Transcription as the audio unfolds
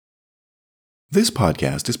This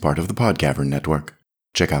podcast is part of the Podcavern Network.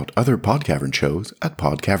 Check out other Podcavern shows at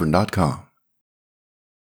podcavern.com.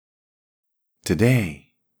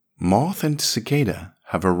 Today, Moth and Cicada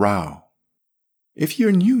have a row. If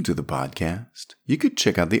you're new to the podcast, you could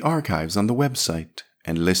check out the archives on the website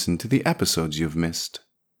and listen to the episodes you've missed.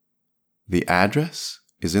 The address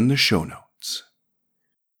is in the show notes.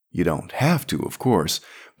 You don't have to, of course,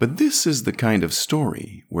 but this is the kind of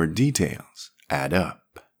story where details add up.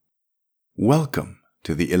 Welcome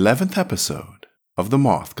to the 11th episode of The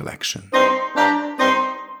Moth Collection.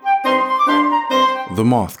 The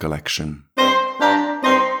Moth Collection.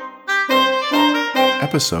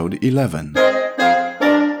 Episode 11.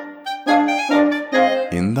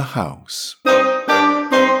 In the House.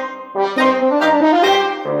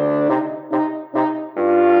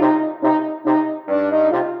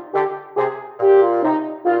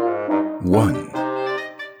 One.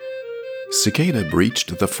 Cicada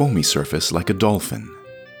breached the foamy surface like a dolphin.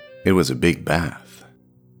 It was a big bath.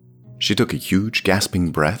 She took a huge, gasping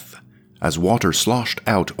breath as water sloshed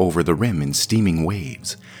out over the rim in steaming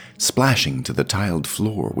waves, splashing to the tiled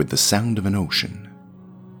floor with the sound of an ocean.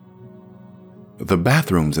 The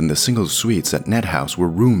bathrooms in the single suites at Net House were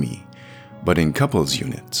roomy, but in couples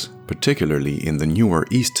units, particularly in the newer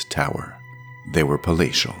East Tower, they were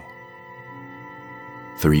palatial.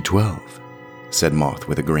 312, said Moth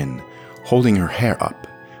with a grin, holding her hair up,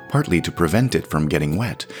 partly to prevent it from getting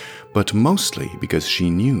wet, but mostly because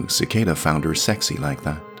she knew Cicada found her sexy like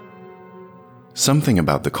that. Something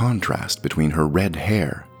about the contrast between her red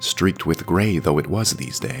hair, streaked with gray though it was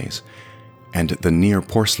these days, and the near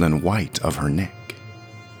porcelain white of her neck.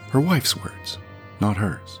 Her wife's words, not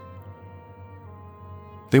hers.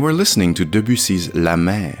 They were listening to Debussy's La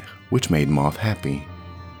Mer, which made Moth happy.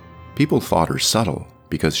 People thought her subtle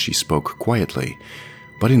because she spoke quietly,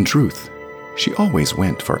 but in truth, she always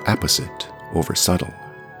went for apposite over subtle.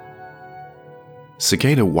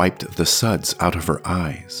 Cicada wiped the suds out of her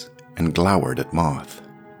eyes and glowered at Moth.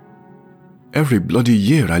 Every bloody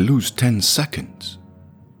year I lose 10 seconds.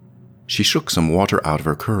 She shook some water out of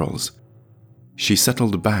her curls. She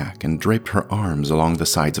settled back and draped her arms along the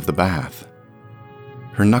sides of the bath.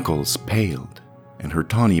 Her knuckles paled, and her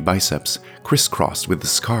tawny biceps, crisscrossed with the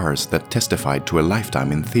scars that testified to a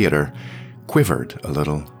lifetime in theater, quivered a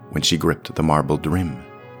little when she gripped the marbled rim.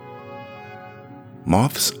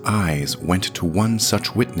 Moth's eyes went to one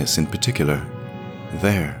such witness in particular,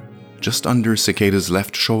 there, just under Cicada's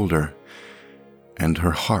left shoulder, and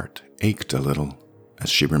her heart ached a little as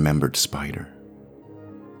she remembered Spider.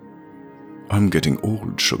 I'm getting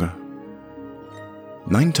old, sugar.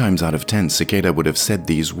 9 times out of 10, Cicada would have said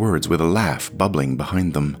these words with a laugh bubbling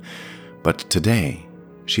behind them, but today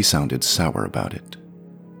she sounded sour about it.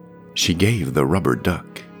 She gave the rubber duck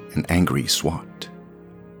an angry swat.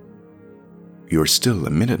 You're still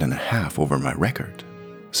 1.5 minutes over my record,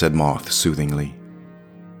 said Moth soothingly.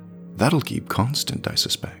 That'll keep constant, I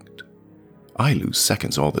suspect. I lose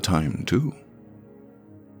seconds all the time, too.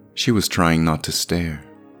 She was trying not to stare.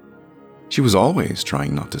 She was always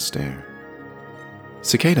trying not to stare.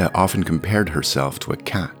 Cicada often compared herself to a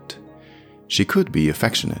cat. She could be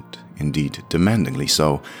affectionate, indeed demandingly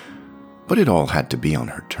so, but it all had to be on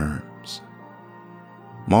her terms.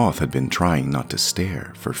 Moth had been trying not to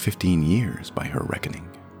stare for 15 years by her reckoning.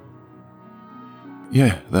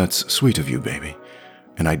 Yeah, that's sweet of you, baby.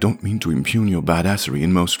 And I don't mean to impugn your badassery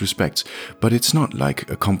in most respects, but it's not like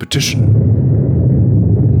a competition.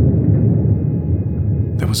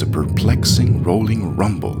 There was a perplexing, rolling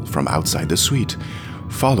rumble from outside the suite,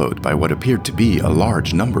 followed by what appeared to be a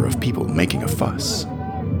large number of people making a fuss.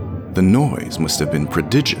 The noise must have been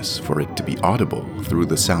prodigious for it to be audible through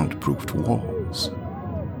the soundproofed walls.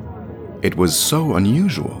 It was so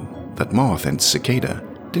unusual that Moth and Cicada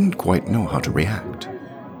didn't quite know how to react.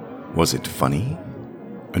 Was it funny?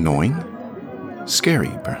 Annoying?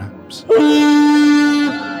 Scary, perhaps?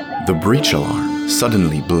 The breach alarm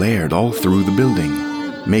suddenly blared all through the building,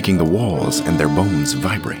 making the walls and their bones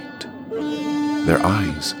vibrate. Their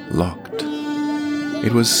eyes locked.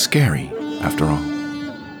 It was scary, after all.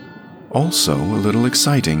 Also a little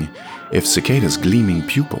exciting, if Cicada's gleaming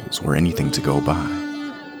pupils were anything to go by.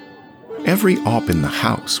 Every op in the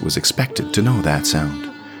house was expected to know that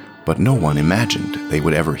sound, but no one imagined they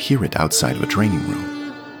would ever hear it outside of a training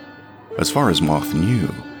room. As far as Moth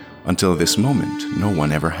knew, until this moment, no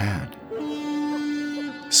one ever had.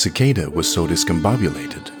 Cicada was so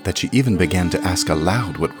discombobulated that she even began to ask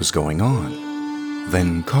aloud what was going on,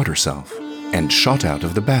 then caught herself and shot out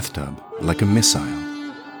of the bathtub like a missile.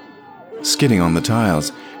 Skidding on the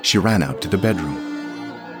tiles, she ran out to the bedroom.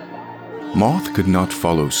 Moth could not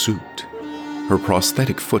follow suit. Her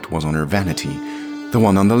prosthetic foot was on her vanity, the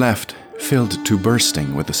one on the left filled to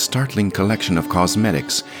bursting with a startling collection of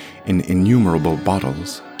cosmetics in innumerable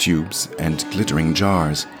bottles, tubes, and glittering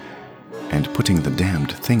jars, and putting the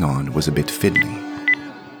damned thing on was a bit fiddly.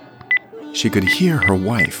 She could hear her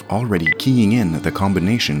wife already keying in the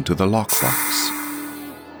combination to the lockbox.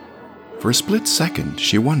 For a split second,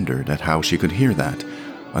 she wondered at how she could hear that,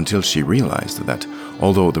 until she realized that,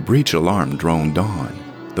 although the breach alarm droned on,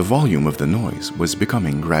 the volume of the noise was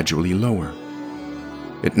becoming gradually lower.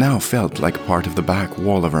 It now felt like part of the back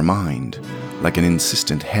wall of her mind, like an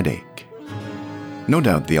insistent headache. No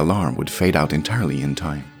doubt the alarm would fade out entirely in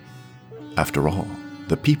time. After all,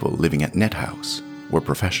 the people living at Net House were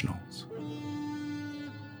professionals.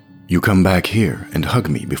 "You come back here and hug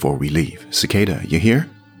me before we leave. Cicada, you hear?"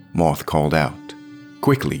 Moth called out,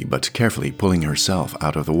 quickly but carefully pulling herself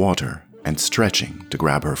out of the water and stretching to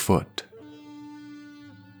grab her foot.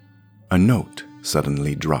 A note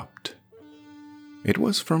suddenly dropped. It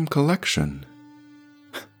was from Collection.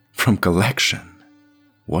 From Collection.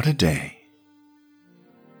 What a day.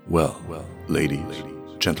 "Well, ladies,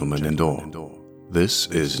 gentlemen, and all, this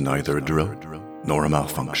is neither a drill nor a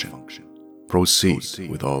malfunction. Proceed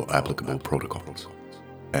with all applicable protocols,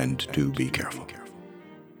 and do be careful."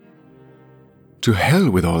 "To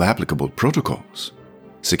hell with all applicable protocols,"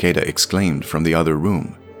 Cicada exclaimed from the other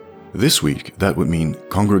room. "This week, that would mean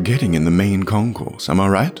congregating in the main concourse, am I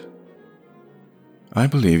right?" "I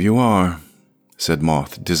believe you are," said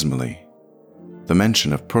Moth dismally. The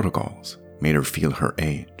mention of protocols made her feel her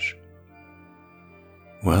age.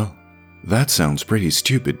 "Well, that sounds pretty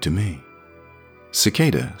stupid to me."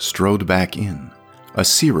 Cicada strode back in, a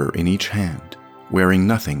searer in each hand, wearing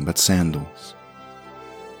nothing but sandals.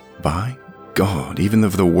 By God, even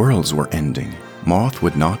if the worlds were ending, Moth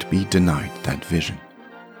would not be denied that vision.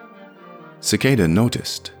 Cicada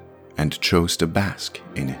noticed and chose to bask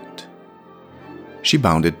in it. She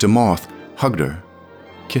bounded to Moth, hugged her,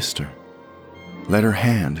 kissed her, let her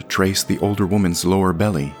hand trace the older woman's lower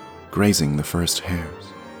belly, grazing the first hairs.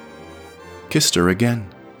 Kissed her again,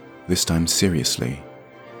 this time seriously,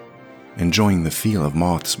 enjoying the feel of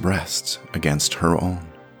Moth's breasts against her own.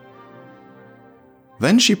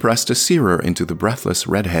 Then she pressed a searer into the breathless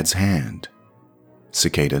redhead's hand.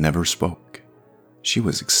 Cicada never spoke. She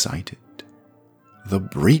was excited. The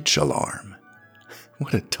breach alarm.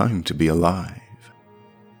 What a time to be alive.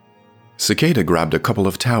 Cicada grabbed a couple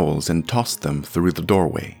of towels and tossed them through the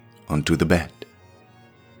doorway onto the bed.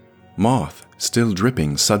 Moth, still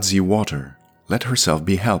dripping sudsy water, let herself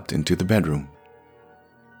be helped into the bedroom.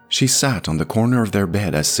 She sat on the corner of their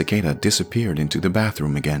bed as Cicada disappeared into the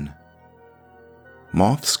bathroom again.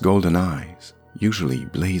 Moth's golden eyes, usually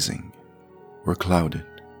blazing, were clouded.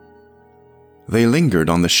 They lingered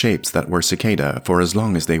on the shapes that were Cicada for as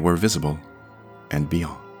long as they were visible, and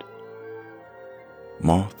beyond.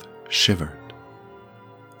 Moth shivered,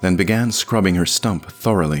 then began scrubbing her stump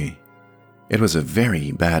thoroughly. It was a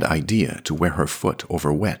very bad idea to wear her foot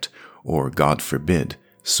over wet or, God forbid,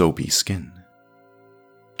 soapy skin.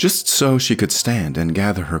 Just so she could stand and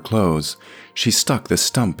gather her clothes, she stuck the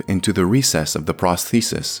stump into the recess of the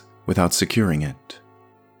prosthesis without securing it.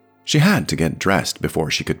 She had to get dressed before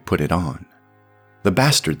she could put it on. The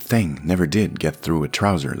bastard thing never did get through a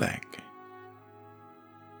trouser leg.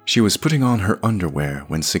 She was putting on her underwear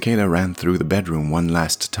when Cicada ran through the bedroom one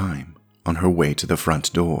last time on her way to the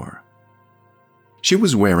front door. She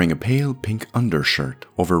was wearing a pale pink undershirt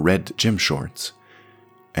over red gym shorts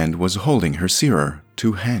and was holding her searer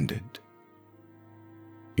two-handed.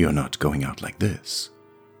 "You're not going out like this."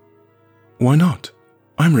 "Why not?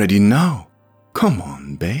 I'm ready now. Come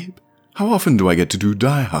on, babe. How often do I get to do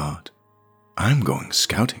Die Hard? I'm going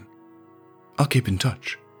scouting. I'll keep in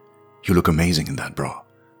touch. You look amazing in that bra.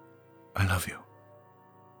 I love you."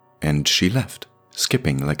 And she left,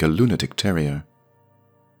 skipping like a lunatic terrier.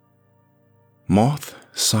 Moth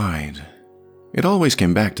sighed. It always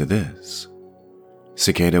came back to this.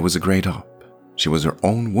 Cicada was a great op. She was her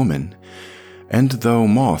own woman, and though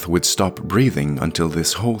Moth would stop breathing until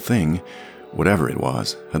this whole thing, whatever it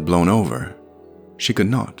was, had blown over, she could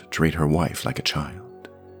not treat her wife like a child.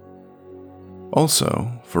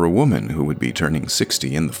 Also, for a woman who would be turning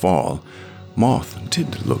 60 in the fall, Moth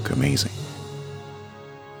did look amazing.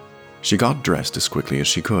 She got dressed as quickly as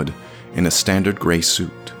she could in a standard gray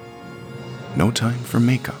suit. No time for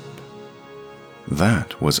makeup.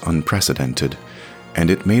 That was unprecedented, and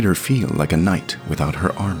it made her feel like a knight without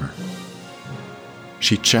her armor.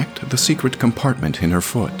 She checked the secret compartment in her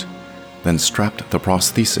foot, then strapped the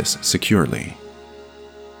prosthesis securely.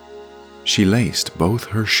 She laced both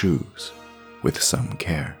her shoes with some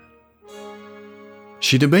care.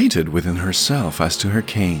 She debated within herself as to her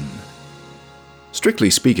cane. Strictly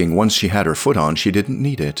speaking, once she had her foot on, she didn't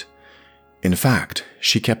need it. In fact,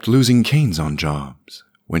 she kept losing canes on jobs.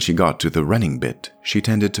 When she got to the running bit, she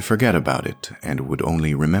tended to forget about it and would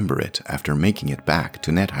only remember it after making it back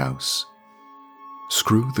to Net House.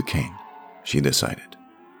 Screw the cane, she decided.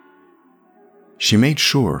 She made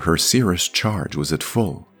sure her Cirrus charge was at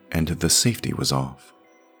full and the safety was off.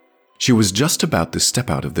 She was just about to step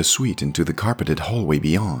out of the suite into the carpeted hallway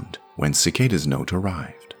beyond when Cicada's note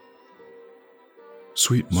arrived.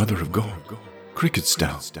 Sweet mother of God, crickets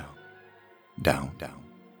down. Down.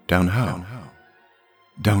 Down how?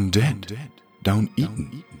 Down dead. Down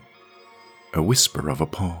eaten. A whisper of a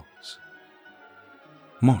pause.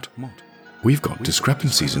 Mott, we've got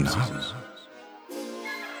discrepancies in the house.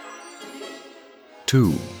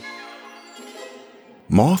 2.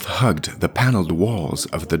 Moth hugged the paneled walls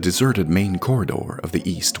of the deserted main corridor of the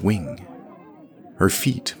East Wing. Her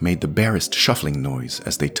feet made the barest shuffling noise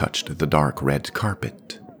as they touched the dark red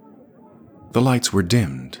carpet. The lights were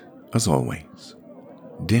dimmed, as always.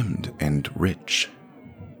 Dimmed and rich.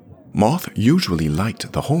 Moth usually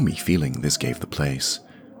liked the homey feeling this gave the place,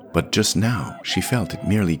 but just now she felt it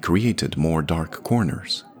merely created more dark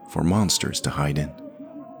corners for monsters to hide in.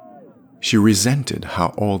 She resented how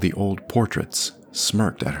all the old portraits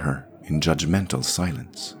smirked at her in judgmental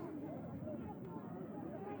silence.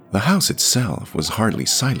 The house itself was hardly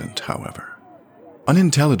silent, however.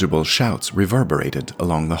 Unintelligible shouts reverberated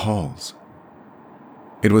along the halls.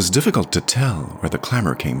 It was difficult to tell where the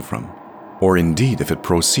clamor came from, or indeed if it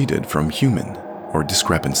proceeded from human or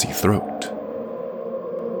discrepancy throat.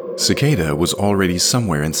 Cicada was already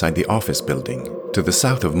somewhere inside the office building, to the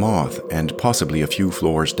south of Moth and possibly a few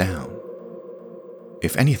floors down.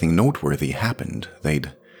 If anything noteworthy happened,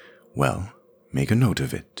 they'd, well, make a note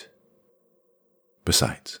of it.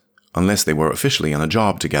 Besides, unless they were officially on a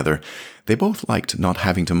job together, they both liked not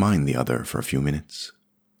having to mind the other for a few minutes.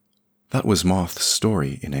 That was Moth's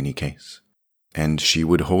story in any case, and she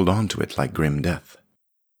would hold on to it like grim death.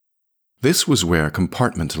 This was where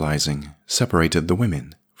compartmentalizing separated the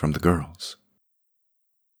women from the girls.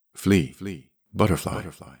 Flea, butterfly,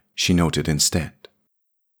 she noted instead.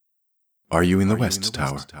 Are you in the West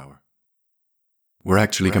Tower? We're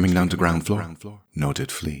actually coming down to ground floor, noted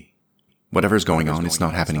Flea. Whatever's going on, it's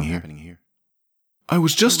not happening here. I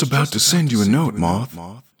was just about to send you a note, Moth,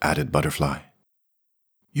 added Butterfly.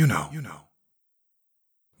 You know.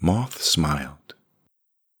 Moth smiled.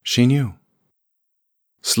 She knew.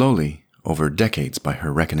 Slowly, over decades by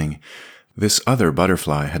her reckoning, this other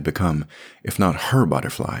butterfly had become, if not her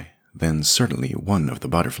butterfly, then certainly one of the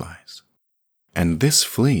butterflies. And this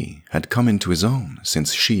flea had come into his own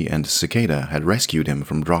since she and Cicada had rescued him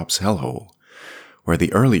from Drop's hellhole, where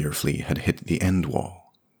the earlier flea had hit the end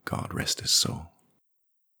wall, God rest his soul.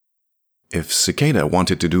 If Cicada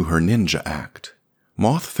wanted to do her ninja act,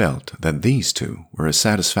 Moth felt that these two were a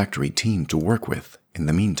satisfactory team to work with in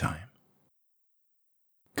the meantime.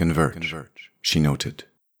 Converge, she noted.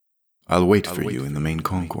 I'll wait for you in the main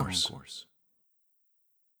concourse.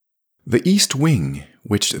 The East Wing,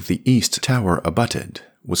 which the East Tower abutted,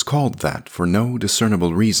 was called that for no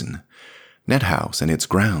discernible reason. Net House and its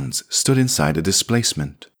grounds stood inside a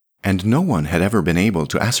displacement, and no one had ever been able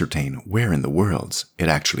to ascertain where in the worlds it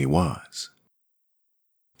actually was.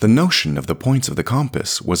 The notion of the points of the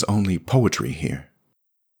compass was only poetry here.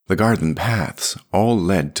 The garden paths all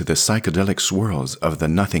led to the psychedelic swirls of the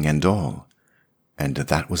nothing and all, and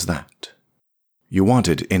that was that. You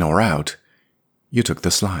wanted in or out, you took the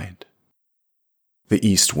slide. The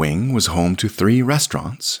East Wing was home to 3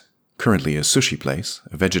 restaurants, currently a sushi place,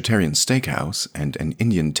 a vegetarian steakhouse, and an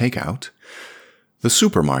Indian takeout, the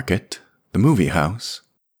supermarket, the movie house,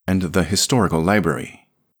 and the historical library.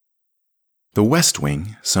 The West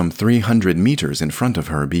Wing, some 300 meters in front of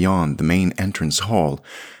her beyond the main entrance hall,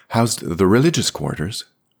 housed the religious quarters,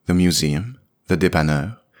 the museum, the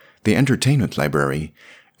dépanneur, the entertainment library,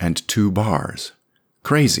 and 2 bars,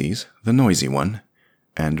 Crazy's, the noisy one,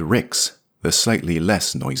 and Rick's, the slightly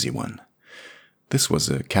less noisy one. This was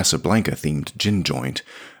a Casablanca-themed gin joint,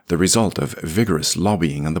 the result of vigorous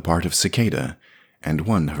lobbying on the part of Cicada, and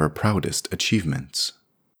one of her proudest achievements.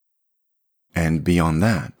 And beyond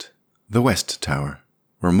that, the West Tower,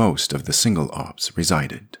 where most of the single ops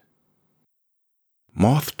resided.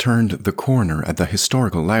 Moth turned the corner at the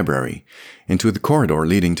historical library into the corridor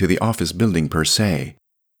leading to the office building per se,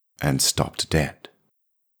 and stopped dead.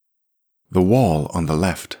 The wall on the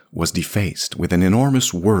left was defaced with an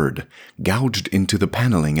enormous word gouged into the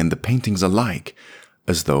paneling and the paintings alike,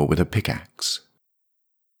 as though with a pickaxe.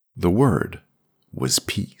 The word was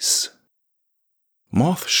peace.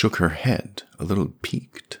 Moth shook her head, a little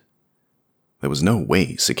piqued. There was no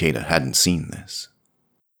way Cicada hadn't seen this.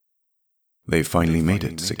 They finally made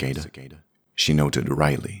it, Cicada, she noted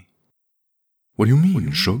wryly. What do you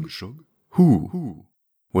mean, Shug? Who?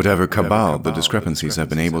 Whatever cabal the discrepancies have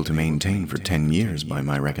been able to maintain for 10 years by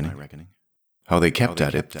my reckoning. How they kept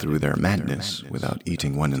at it through their madness without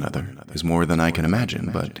eating one another is more than I can imagine,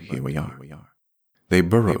 but here we are. They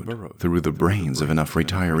burrowed through the brains of enough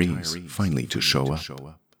retirees finally to show up.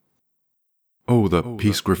 Oh, the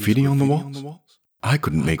peace graffiti on the walls? I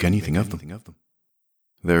couldn't make anything of them.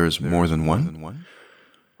 There's more than one?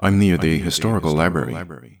 I'm near the historical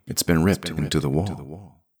library. It's been ripped into the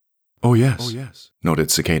wall. Oh yes,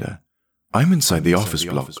 noted Cicada. I'm inside the office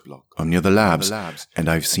block. I'm near the labs, and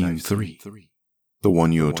I've seen 3. The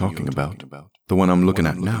one you're talking about, the one I'm looking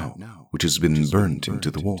at now, which has been burnt into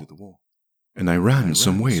the wall. And I ran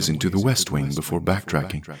some ways into the west wing before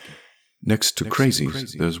backtracking. Next to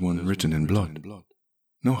Crazy's, there's one written in blood.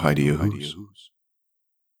 No idea whose.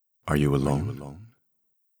 Are you alone?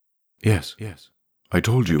 Yes. I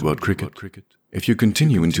told you about Cricket. If you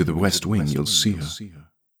continue into the west wing, you'll see her.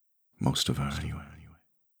 Most of her, anyway.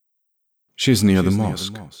 She's near the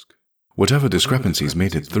mosque. Whatever discrepancies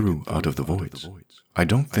made it through out of the voids, I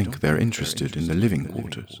don't think they're interested in the living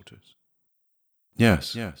quarters.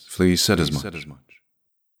 Yes, Flea said as much.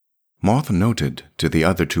 Moth noted to the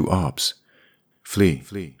other 2 ops.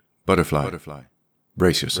 Flea, Butterfly,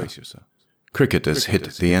 brace yourself. Cricket has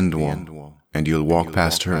hit the end wall, and you'll walk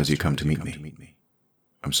past her as you come to meet me.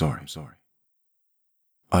 I'm sorry.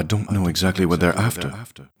 I don't know exactly what they're after,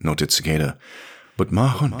 noted Cicada, but my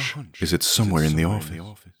hunch is it's somewhere in the office.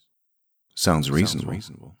 Sounds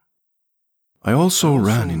reasonable. I also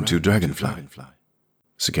ran into Dragonfly,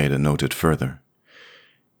 Cicada noted further.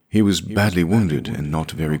 He was badly wounded and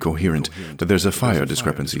not very coherent, but there's a fire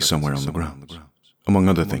discrepancy somewhere on the grounds, among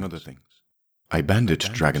other things. I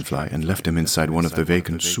bandaged Dragonfly and left him inside one of the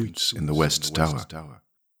vacant suites in the West Tower,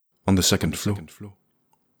 on the 2nd floor.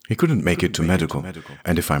 He couldn't make it to medical,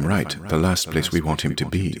 and if I'm right, the last place we want him to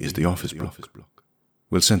be is the office block.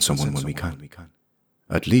 We'll send someone when we can.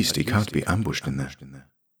 At least he can't be ambushed in there.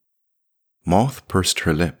 Moth pursed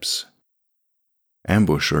her lips.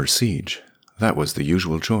 Ambush or siege, that was the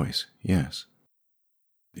usual choice, yes.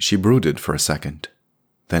 She brooded for a second,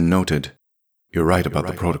 then noted, You're right about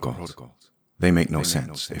the protocols. They make no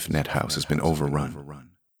sense if NetHouse has been overrun.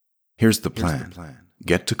 Here's the plan.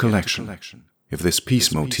 Get to Collection. If this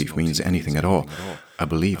peace motif means anything at all, I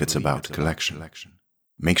believe it's about Collection.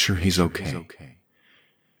 Make sure he's okay.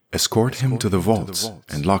 Escort him to the vaults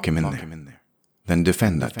and lock him in there. Then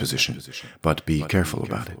defend that position, but be careful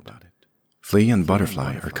about it. Flea and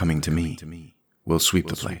Butterfly are coming to me. We'll sweep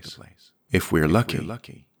the place. If we're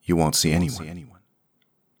lucky, you won't see anyone.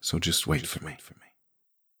 So just wait for me.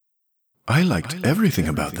 I liked everything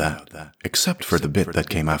about that, except for the bit that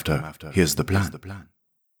came after, here's the plan.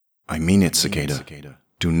 I mean it, Cicada.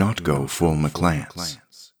 Do not go full McClance.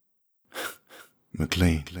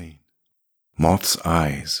 McLean. Moth's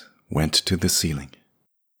eyes went to the ceiling.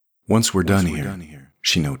 Once we're done here,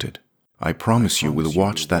 she noted, I promise you we'll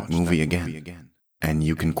watch that movie again, and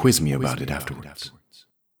you can quiz me about it afterwards.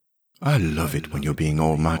 I love it when you're being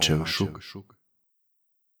all macho, Shug.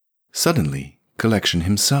 Suddenly, Collection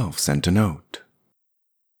himself sent a note.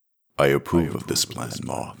 I approve of this plan,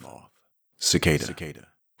 Moth. Cicada,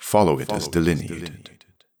 follow it as delineated.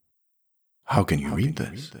 How can you read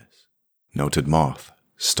this? Noted Moth,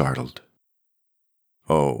 startled.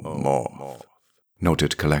 Oh, Moth,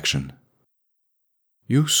 noted Collection.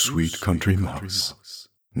 You sweet country mouse,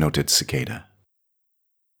 noted Cicada.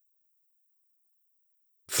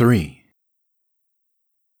 3.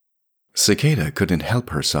 Cicada couldn't help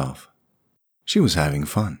herself. She was having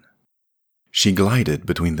fun. She glided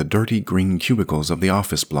between the dirty green cubicles of the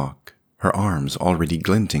office block, her arms already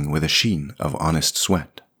glinting with a sheen of honest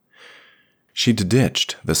sweat. She'd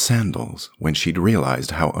ditched the sandals when she'd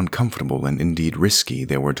realized how uncomfortable and indeed risky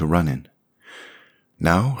they were to run in.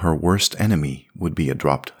 Now her worst enemy would be a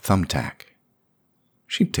dropped thumbtack.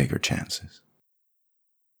 She'd take her chances.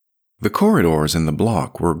 The corridors in the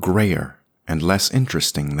block were grayer and less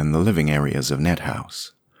interesting than the living areas of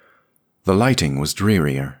NetHouse. The lighting was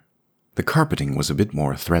drearier. The carpeting was a bit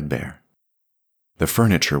more threadbare. The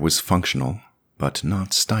furniture was functional, but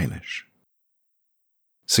not stylish.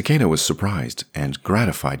 Cicada was surprised and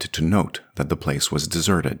gratified to note that the place was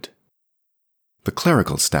deserted. The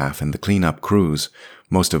clerical staff and the cleanup crews,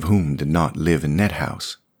 most of whom did not live in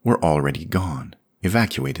NetHouse, were already gone,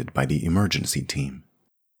 evacuated by the emergency team.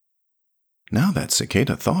 Now that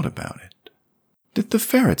Cicada thought about it, did the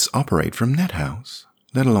ferrets operate from NetHouse,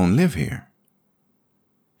 let alone live here?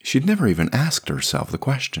 She'd never even asked herself the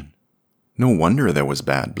question. No wonder there was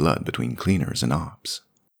bad blood between cleaners and ops.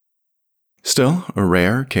 Still, a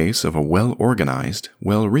rare case of a well-organized,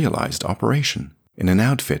 well-realized operation in an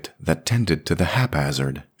outfit that tended to the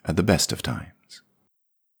haphazard at the best of times.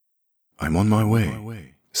 "I'm on my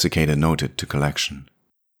way," Cicada noted to Collection.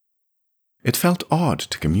 It felt odd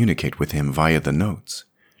to communicate with him via the notes,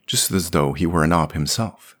 just as though he were an op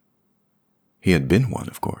himself. He had been one,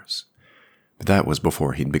 of course, but that was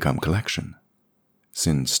before he'd become Collection,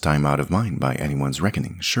 since time out of mind by anyone's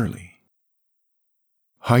reckoning, surely.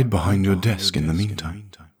 "Hide behind your desk in the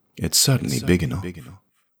meantime. It's certainly big enough."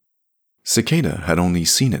 Cicada had only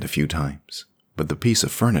seen it a few times, but the piece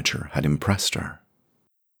of furniture had impressed her.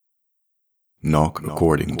 "Knock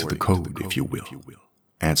according to the code, if you will,"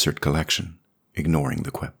 answered Collection, ignoring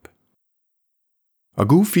the quip. A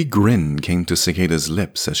goofy grin came to Cicada's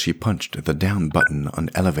lips as she punched the down button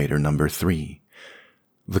on elevator number 3.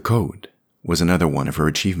 The code was another one of her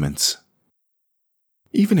achievements.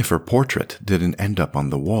 Even if her portrait didn't end up on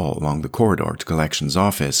the wall along the corridor to Collection's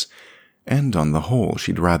office, and on the whole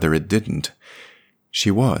she'd rather it didn't,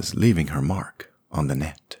 she was leaving her mark on the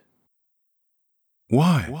net.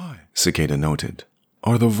 "Why," Cicada noted,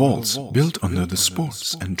 "are the vaults built under the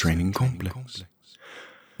sports and training complex?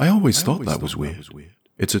 I always thought that was weird.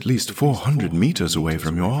 It's at least 400 meters away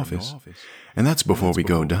from your office, and that's before we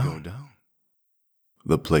go down."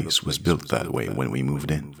 "The place was built that way when we moved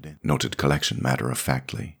in," noted Collection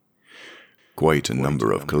matter-of-factly. "Quite a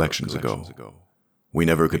number of collections ago. We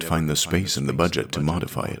never could find the space in the budget to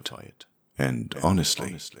modify it. And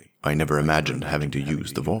honestly, I never imagined having to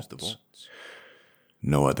use the vaults.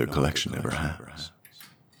 No other collection ever has."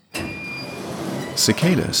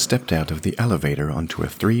 Cicada stepped out of the elevator onto a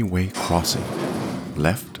 3-way crossing,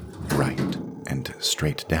 left, right, and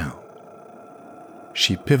straight down.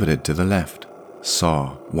 She pivoted to the left,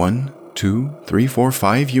 saw 1, 2, 3, 4,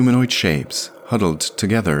 5 humanoid shapes huddled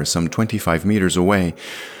together some 25 meters away,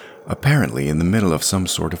 apparently in the middle of some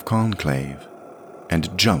sort of conclave,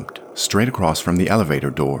 and jumped straight across from the elevator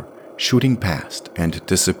door, shooting past and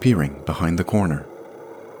disappearing behind the corner.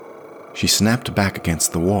 She snapped back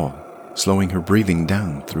against the wall, slowing her breathing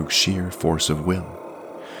down through sheer force of will.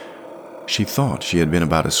 She thought she had been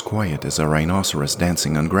about as quiet as a rhinoceros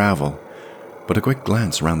dancing on gravel, but a quick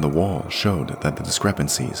glance around the wall showed that the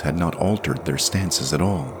discrepancies had not altered their stances at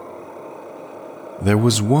all. There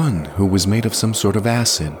was one who was made of some sort of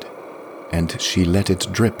acid, and she let it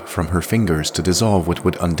drip from her fingers to dissolve what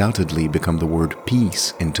would undoubtedly become the word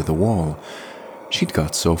peace into the wall. She'd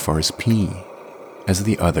got so far as P, as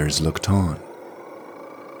the others looked on.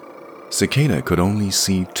 Cicada could only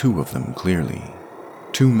see 2 of them clearly.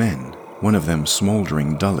 2 men, one of them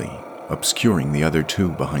smoldering dully, obscuring the other 2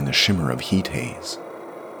 behind the shimmer of heat haze.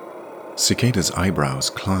 Cicada's eyebrows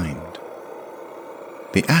climbed.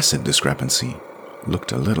 The acid discrepancy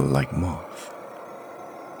looked a little like moth.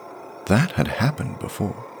 That had happened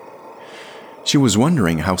before. She was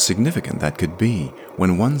wondering how significant that could be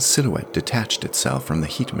when one silhouette detached itself from the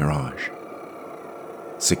heat mirage.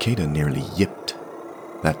 Cicada nearly yipped.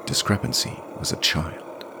 That discrepancy was a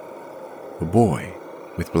child. A boy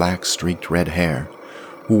with black streaked red hair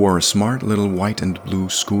who wore a smart little white and blue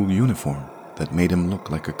school uniform that made him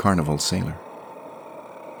look like a carnival sailor.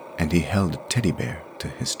 And he held a teddy bear to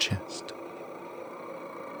his chest.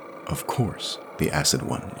 Of course, the acid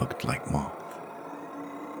one looked like Moth.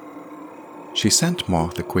 She sent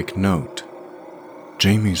Moth a quick note.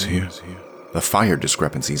 "Jamie's here." The fire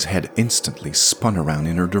discrepancy's head instantly spun around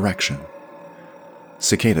in her direction.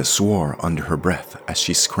 Cicada swore under her breath as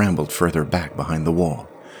she scrambled further back behind the wall.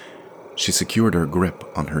 She secured her grip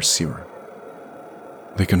on her seer.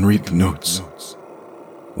 "They can read the notes."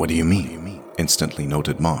 "What do you mean?" instantly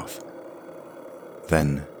noted Moth.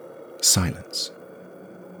 Then, silence.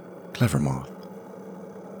 Clever Moth.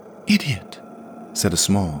 "Idiot," said a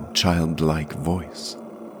small, childlike voice.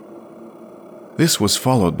 This was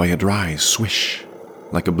followed by a dry swish,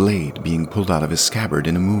 like a blade being pulled out of a scabbard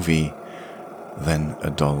in a movie, then a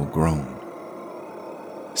dull groan.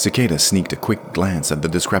 Cicada sneaked a quick glance at the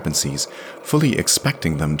discrepancies, fully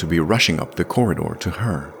expecting them to be rushing up the corridor to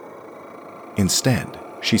her. Instead,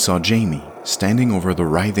 she saw Jamie standing over the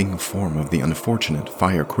writhing form of the unfortunate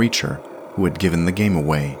fire creature who had given the game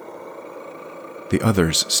away. The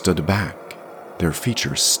others stood back, their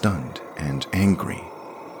features stunned and angry.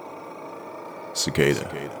 "Cicada,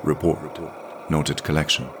 report," noted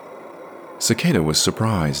Collection. Cicada was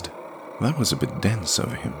surprised. That was a bit dense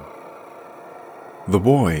of him. The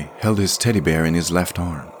boy held his teddy bear in his left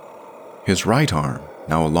arm. His right arm,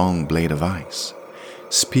 now a long blade of ice,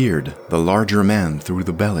 speared the larger man through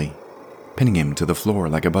the belly, pinning him to the floor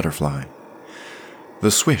like a butterfly. The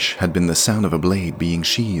swish had been the sound of a blade being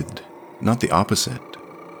sheathed, not the opposite.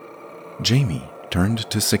 Jamie turned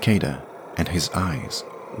to Cicada, and his eyes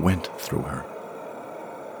went through her.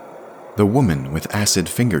 The woman with acid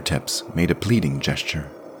fingertips made a pleading gesture.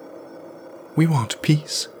 "We want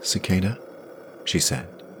peace, Cicada," she said.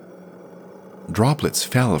 Droplets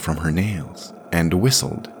fell from her nails and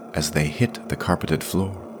whistled as they hit the carpeted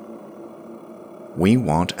floor. "We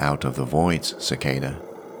want out of the voids, Cicada,"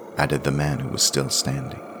 added the man who was still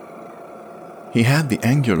standing. He had the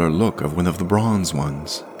angular look of one of the bronze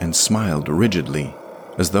ones and smiled rigidly,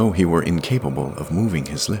 as though he were incapable of moving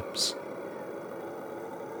his lips.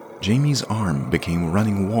 Jamie's arm became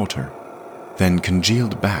running water, then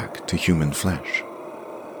congealed back to human flesh.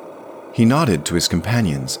 He nodded to his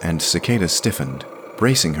companions, and Cicada stiffened,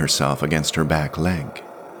 bracing herself against her back leg.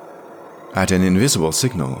 At an invisible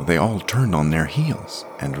signal, they all turned on their heels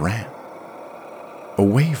and ran.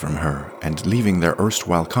 Away from her and leaving their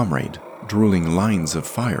erstwhile comrade, drooling lines of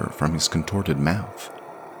fire from his contorted mouth.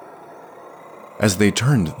 As they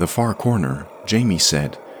turned the far corner, Jamie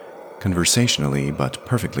said, conversationally but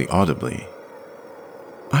perfectly audibly,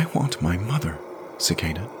 "I want my mother,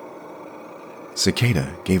 Cicada."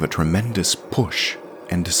 Cicada gave a tremendous push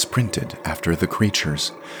and sprinted after the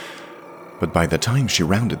creatures, but by the time she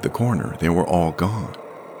rounded the corner, they were all gone.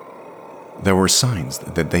 There were signs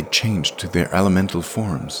that they'd changed to their elemental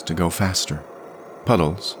forms to go faster.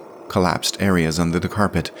 Puddles, collapsed areas under the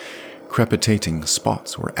carpet, crepitating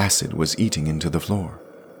spots where acid was eating into the floor.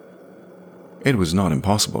 It was not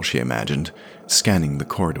impossible, she imagined, scanning the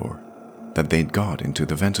corridor, that they'd got into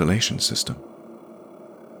the ventilation system.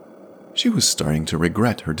 She was starting to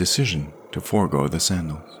regret her decision to forego the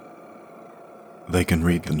sandals. "They can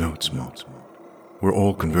read the notes, Mom. We're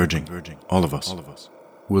all converging, all of us.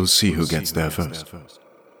 We'll see who gets there first.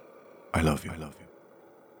 I love you.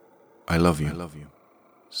 I love you.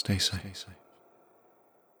 Stay safe."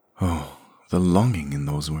 Oh, the longing in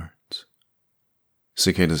those words.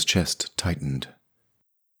 Cicada's chest tightened.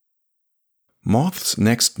 Moth's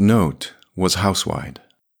next note was housewide.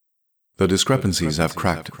 The discrepancies have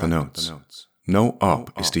cracked the notes. No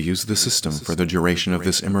op is to use the system for the duration of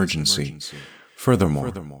this emergency.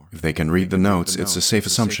 Furthermore, if they can read the notes, it's a safe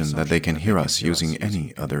assumption that they can hear us using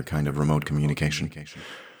any other kind of remote communication.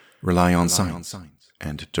 Rely on signs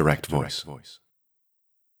and direct voice.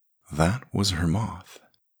 That was her moth.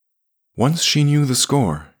 Once she knew the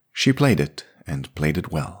score, she played it, and played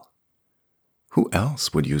it well. Who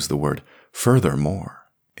else would use the word "furthermore"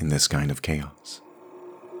 in this kind of chaos?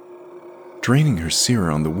 Draining her seer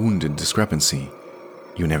on the wounded discrepancy,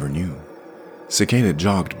 you never knew. Cicada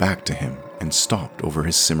jogged back to him and stopped over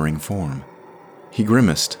his simmering form. He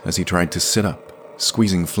grimaced as he tried to sit up,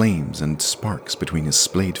 squeezing flames and sparks between his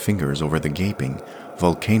splayed fingers over the gaping,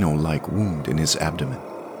 volcano-like wound in his abdomen.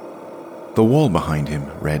 The wall behind him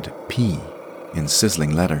read P in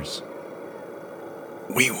sizzling letters.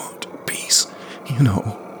 "We want peace,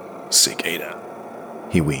 Cicada,"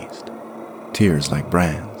 he wheezed, tears like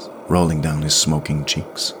brands rolling down his smoking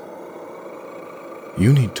cheeks.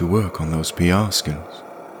 "You need to work on those PR skills,"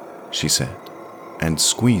 she said, and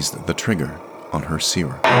squeezed the trigger on her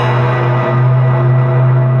seer.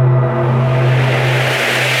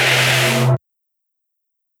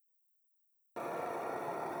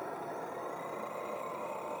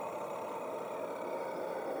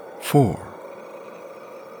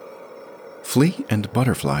 Flea and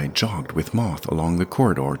Butterfly jogged with Moth along the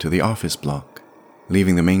corridor to the office block,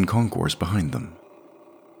 leaving the main concourse behind them.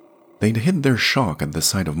 They'd hid their shock at the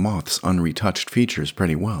sight of Moth's unretouched features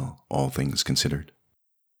pretty well, all things considered.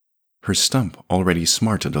 Her stump already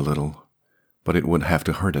smarted a little, but it would have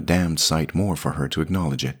to hurt a damned sight more for her to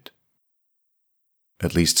acknowledge it.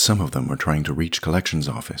 "At least some of them are trying to reach Collections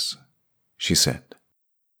Office," she said.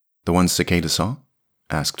 "The ones Cicada saw?"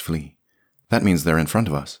 asked Flea. "That means they're in front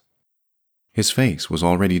of us." His face was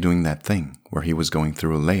already doing that thing where he was going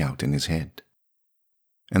through a layout in his head.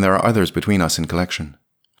 "And there are others between us in Collection.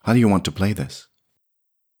 How do you want to play this?"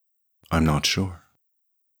 "I'm not sure."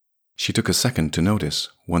 She took a second to notice,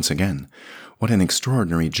 once again, what an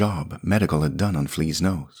extraordinary job Medical had done on Flea's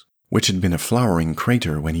nose, which had been a flowering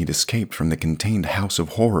crater when he'd escaped from the contained house of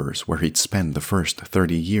horrors where he'd spent the first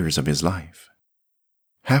 30 years of his life.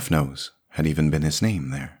 Half-Nose had even been his name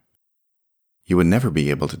there. You would never be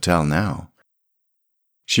able to tell now.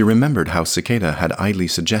 She remembered how Cicada had idly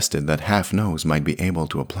suggested that Half-Nose might be able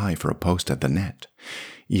to apply for a post at the Net,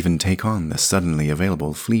 even take on the suddenly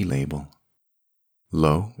available Flea label.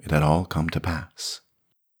 Lo, it had all come to pass.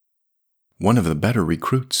 One of the better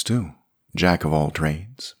recruits, too, jack of all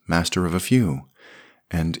trades, master of a few,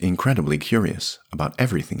 and incredibly curious about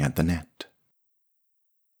everything at the net.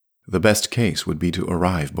 The best case would be to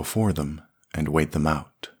arrive before them and wait them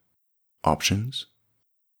out. Options?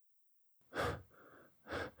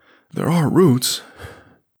 "There are routes,"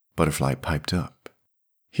 Butterfly piped up.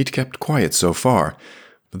 He'd kept quiet so far,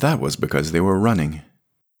 but that was because they were running.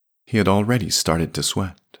 He had already started to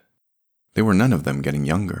sweat. They were none of them getting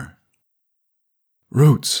younger.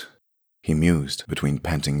 "Routes," he mused between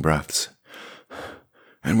panting breaths.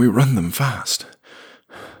 "And we run them fast."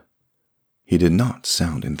 He did not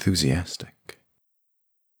sound enthusiastic.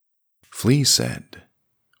 Flea said,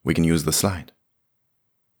 "We can use the slide."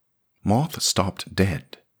 Moth stopped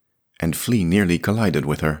dead, and Flea nearly collided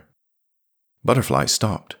with her. Butterfly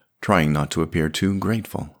stopped, trying not to appear too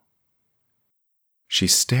grateful. She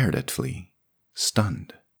stared at Flea,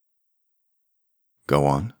 stunned. "Go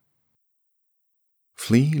on."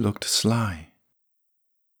 Flea looked sly.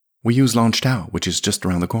 "We use Launch Tao, which is just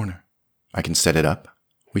around the corner. I can set it up.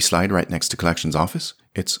 We slide right next to Collections office.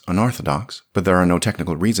 It's unorthodox, but there are no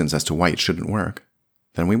technical reasons as to why it shouldn't work.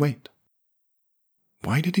 Then we wait."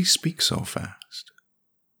 Why did he speak so fast?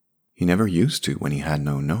 He never used to when he had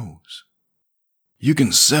no nose. "You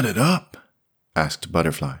can set it up?" asked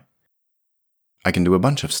Butterfly. "I can do a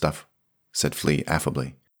bunch of stuff," said Flea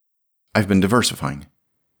affably. "I've been diversifying.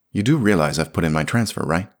 You do realize I've put in my transfer,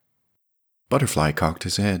 right?" Butterfly cocked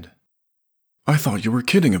his head. "I thought you were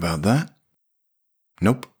kidding about that."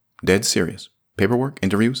 "Nope, dead serious. Paperwork,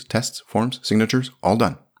 interviews, tests, forms, signatures, all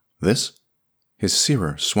done. This?" His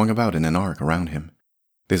searer swung about in an arc around him.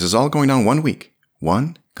 "This is all going on 1 week.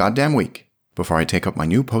 1 goddamn week. Before I take up my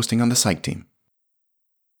new posting on the psych team."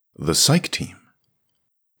 The psych team?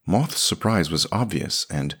 Moth's surprise was obvious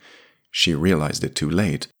and, she realized it too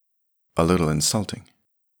late, a little insulting.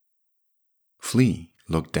 Flea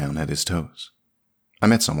looked down at his toes. "I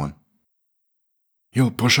met someone."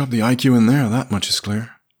 "You'll push up the IQ in there, that much is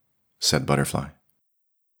clear," said Butterfly.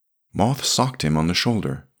 Moth socked him on the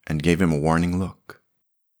shoulder and gave him a warning look.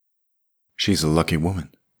 "She's a lucky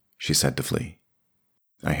woman," she said to Flea.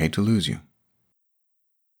 "I hate to lose you."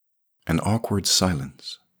 An awkward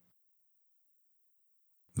silence.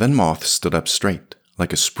 Then Moth stood up straight,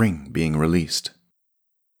 like a spring being released.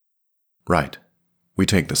 "Right, we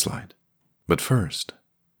take the slide. But first,"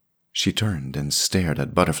 she turned and stared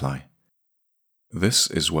at Butterfly. "This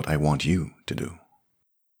is what I want you to do."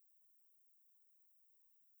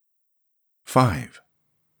 5.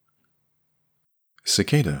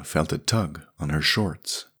 Cicada felt a tug on her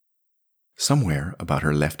shorts, somewhere about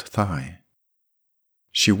her left thigh.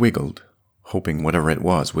 She wiggled, hoping whatever it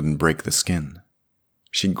was wouldn't break the skin.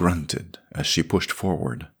 She grunted as she pushed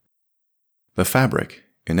forward. The fabric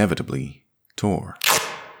inevitably tore.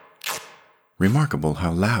 Remarkable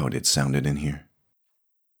how loud it sounded in here.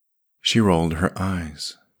 She rolled her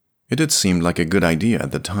eyes. It had seemed like a good idea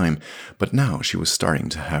at the time, but now she was starting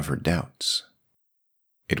to have her doubts.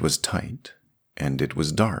 It was tight, and it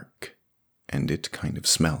was dark, and it kind of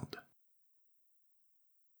smelled.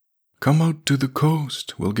 "Come out to the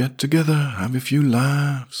coast, we'll get together, have a few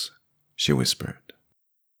laughs," she whispered.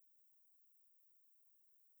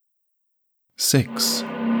 6.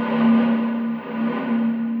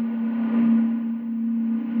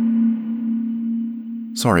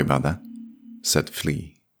 "Sorry about that," said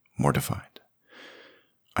Flea, mortified.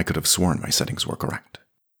 "I could have sworn my settings were correct."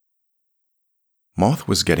 Moth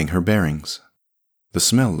was getting her bearings. The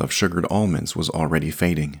smell of sugared almonds was already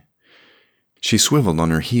fading. She swiveled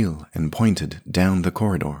on her heel and pointed down the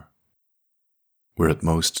corridor. "We're at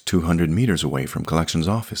most 200 meters away from Collections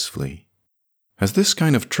office, Flea. Has this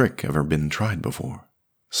kind of trick ever been tried before?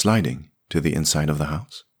 Sliding to the inside of the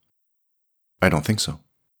house?" "I don't think so."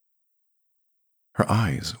 Her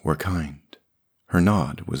eyes were kind. Her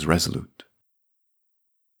nod was resolute.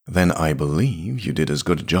 "Then I believe you did as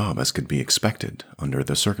good a job as could be expected under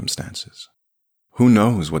the circumstances. Who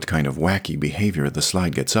knows what kind of wacky behavior the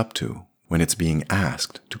slide gets up to when it's being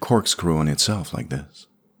asked to corkscrew on itself like this.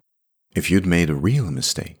 If you'd made a real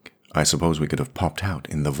mistake, I suppose we could have popped out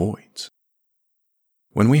in the voids.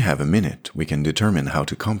 When we have a minute, we can determine how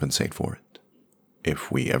to compensate for it,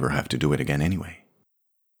 if we ever have to do it again anyway."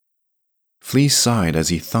 Flea sighed as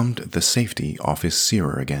he thumbed the safety off his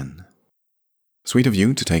searer again. "Sweet of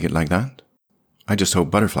you to take it like that. I just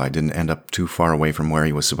hope Butterfly didn't end up too far away from where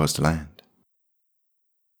he was supposed to land."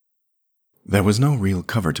 There was no real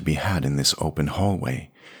cover to be had in this open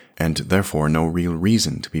hallway, and therefore no real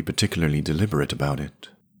reason to be particularly deliberate about it.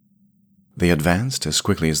 They advanced as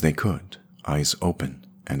quickly as they could, eyes open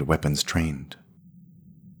and weapons trained.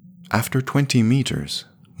 After 20 meters,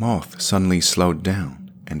 Moth suddenly slowed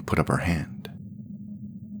down and put up her hand.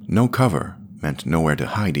 No cover meant nowhere to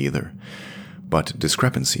hide either, but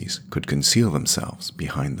discrepancies could conceal themselves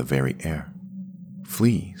behind the very air.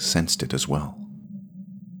 Flea sensed it as well.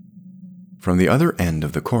 From the other end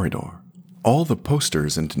of the corridor, all the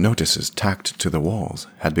posters and notices tacked to the walls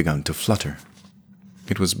had begun to flutter.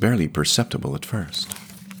 It was barely perceptible at first.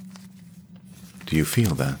 "Do you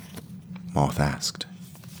feel that?" Moth asked.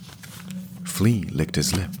 Flea licked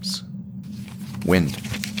his lips. "Wind.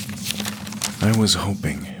 I was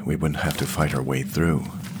hoping we wouldn't have to fight our way through,"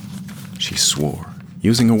 she swore,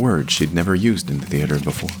 using a word she'd never used in the theater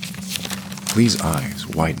before. Flea's eyes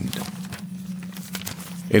widened.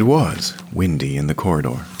 It was windy in the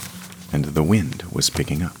corridor, and the wind was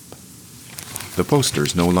picking up. The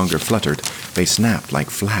posters no longer fluttered, they snapped like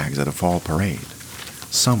flags at a fall parade.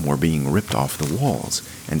 Some were being ripped off the walls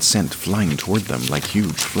and sent flying toward them like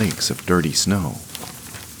huge flakes of dirty snow.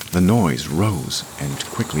 The noise rose and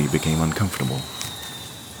quickly became uncomfortable.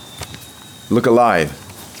 "Look alive,"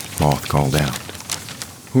 Moth called out.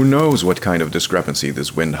 "Who knows what kind of discrepancy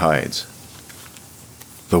this wind hides?"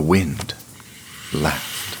 The wind laughed.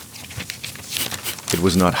 It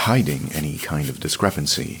was not hiding any kind of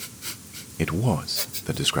discrepancy. It was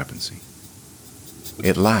the discrepancy.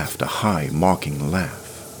 It laughed a high, mocking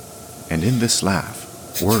laugh, and in this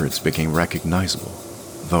laugh, words became recognizable,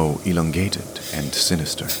 though elongated and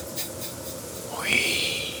sinister.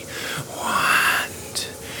 "We want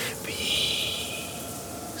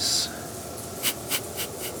peace."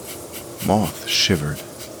 Moth shivered.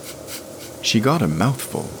 She got a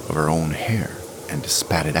mouthful of her own hair and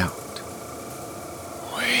spat it out.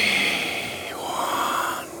 "We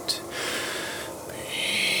want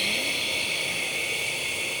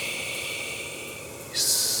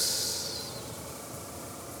peace."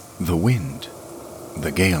 The wind,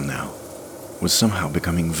 the gale now, was somehow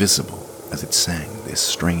becoming visible as it sang this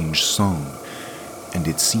strange song, and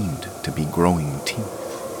it seemed to be growing teeth.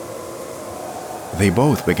 They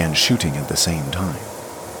both began shooting at the same time.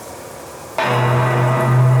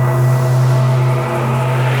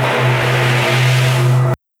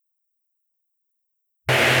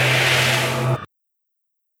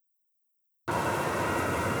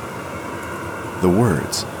 The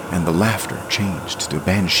words and the laughter changed to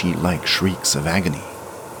banshee-like shrieks of agony.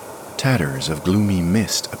 Tatters of gloomy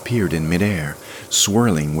mist appeared in midair,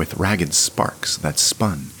 swirling with ragged sparks that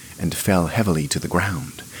spun and fell heavily to the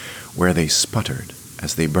ground, where they sputtered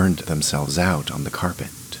as they burned themselves out on the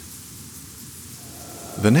carpet.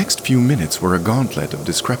 The next few minutes were a gauntlet of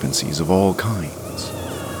discrepancies of all kinds.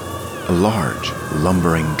 A large,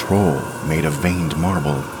 lumbering troll made of veined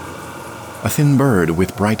marble. A thin bird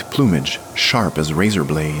with bright plumage, sharp as razor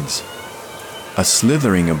blades. A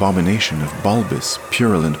slithering abomination of bulbous,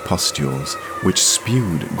 purulent pustules, which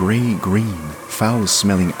spewed gray-green,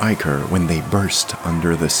 foul-smelling ichor when they burst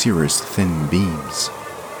under the seer's thin beams.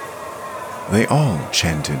 They all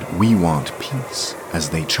chanted, "We want peace," as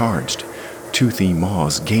they charged, toothy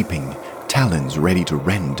maws gaping, talons ready to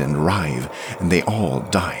rend and rive, and they all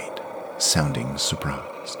died, sounding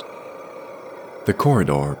surprised. The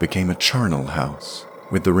corridor became a charnel house,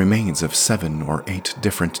 with the remains of 7 or 8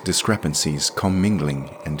 different discrepancies commingling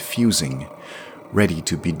and fusing, ready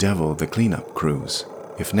to bedevil the cleanup crews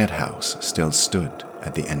if Nethouse still stood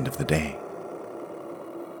at the end of the day.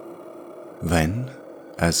 Then,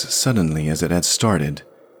 as suddenly as it had started,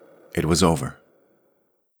 it was over.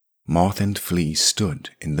 Moth and Flea stood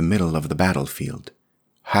in the middle of the battlefield,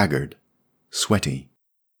 haggard, sweaty,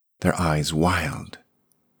 their eyes wild,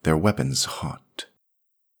 their weapons hot.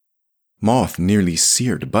 Moth nearly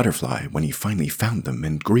seared Butterfly when he finally found them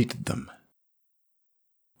and greeted them.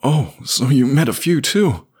 "Oh, so you met a few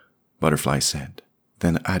too," Butterfly said,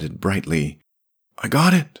 then added brightly, "I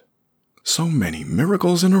got it. So many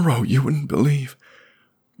miracles in a row you wouldn't believe.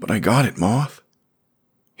 But I got it, Moth.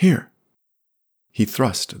 Here." He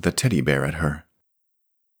thrust the teddy bear at her.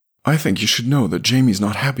 "I think you should know that Jamie's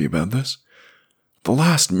not happy about this. The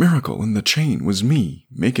last miracle in the chain was me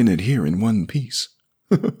making it here in one piece."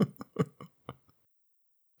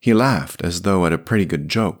 He laughed as though at a pretty good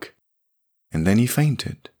joke, and then he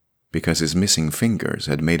fainted because his missing fingers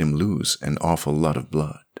had made him lose an awful lot of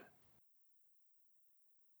blood.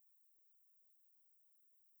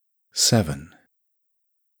 7.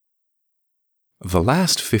 The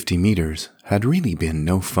last 50 meters had really been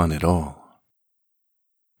no fun at all.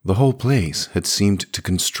 The whole place had seemed to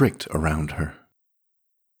constrict around her.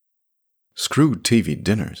 Screwed TV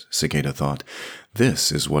dinners, Cicada thought.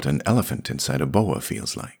 This is what an elephant inside a boa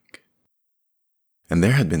feels like. And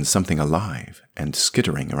there had been something alive and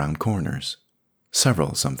skittering around corners.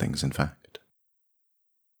 Several somethings, in fact.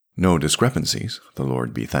 No discrepancies, the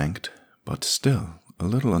Lord be thanked, but still a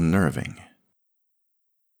little unnerving.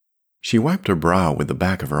 She wiped her brow with the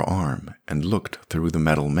back of her arm and looked through the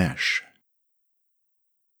metal mesh.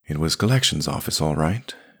 It was Collections office, all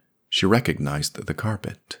right. She recognized the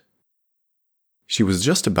carpet. She was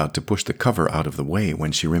just about to push the cover out of the way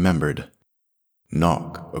when she remembered.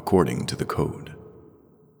 Knock according to the code.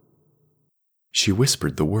 She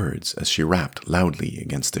whispered the words as she rapped loudly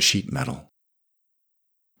against the sheet metal.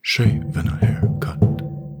 Shave and a haircut.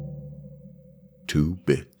 2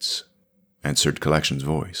 bits, answered Collections'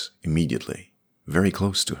 voice immediately, very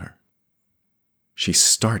close to her. She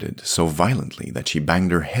started so violently that she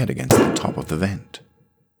banged her head against the top of the vent.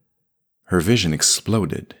 Her vision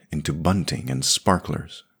exploded into bunting and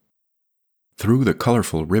sparklers. Through the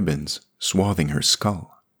colorful ribbons swathing her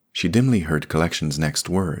skull, she dimly heard Collections' next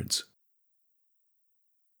words.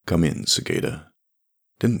 Come in, Cicada.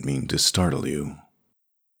 Didn't mean to startle you.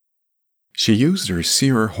 She used her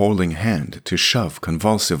seer-holding hand to shove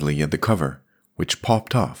convulsively at the cover, which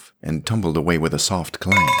popped off and tumbled away with a soft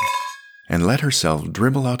clang, and let herself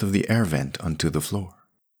dribble out of the air vent onto the floor.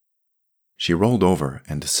 She rolled over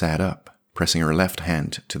and sat up, pressing her left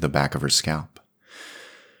hand to the back of her scalp.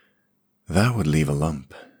 That would leave a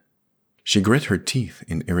lump. She grit her teeth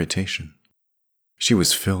in irritation. She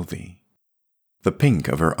was filthy. The pink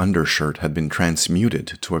of her undershirt had been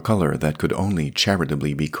transmuted to a color that could only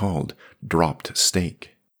charitably be called dropped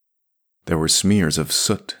steak. There were smears of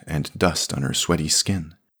soot and dust on her sweaty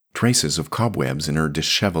skin, traces of cobwebs in her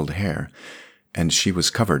disheveled hair, and she was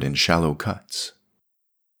covered in shallow cuts.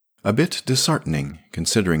 A bit disheartening,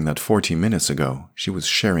 considering that 40 minutes ago she was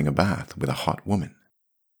sharing a bath with a hot woman.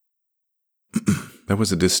 There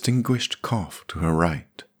was a distinguished cough to her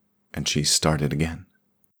right, and she started again.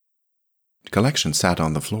 Collection sat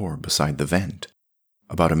on the floor beside the vent,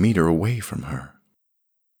 about a meter away from her.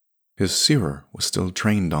 His seer was still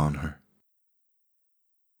trained on her.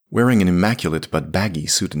 Wearing an immaculate but baggy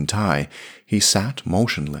suit and tie, he sat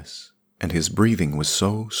motionless, and his breathing was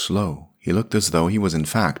so slow he looked as though he was in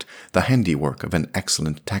fact the handiwork of an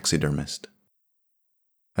excellent taxidermist.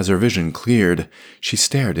 As her vision cleared, she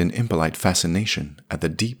stared in impolite fascination at the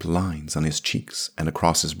deep lines on his cheeks and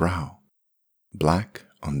across his brow, black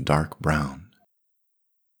on dark brown.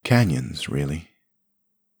 Canyons, really.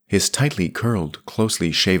 His tightly curled,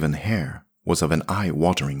 closely shaven hair was of an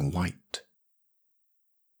eye-watering white.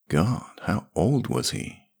 God, how old was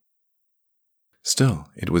he? Still,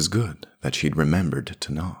 it was good that she'd remembered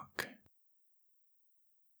to knock.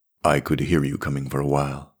 I could hear you coming for a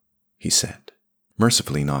while, he said,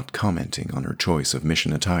 mercifully not commenting on her choice of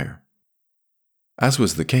mission attire. As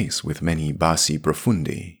was the case with many bassi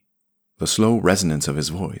profundi, the slow resonance of his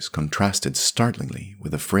voice contrasted startlingly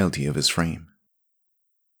with the frailty of his frame.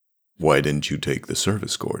 Why didn't you take the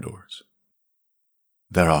service corridors?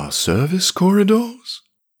 There are service corridors?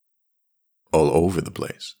 All over the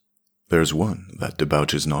place. There's one that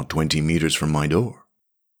debouches not 20 meters from my door.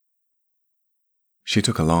 She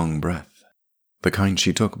took a long breath, the kind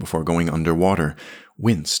she took before going underwater,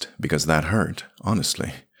 winced because that hurt,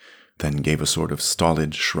 honestly, then gave a sort of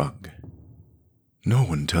stolid shrug. No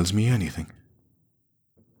one tells me anything.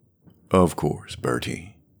 Of course,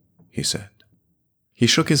 Bertie, he said. He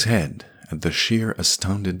shook his head at the sheer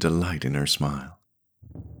astounded delight in her smile.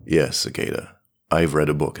 Yes, Cicada, I've read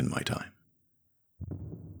a book in my time.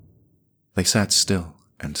 They sat still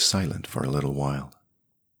and silent for a little while.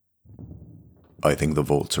 I think the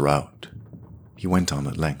volts are out, he went on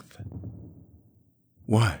at length.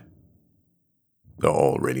 Why? They're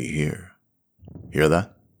already here. Hear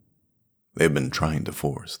that? They've been trying to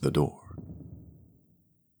force the door.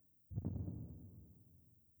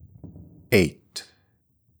 8.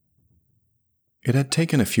 It had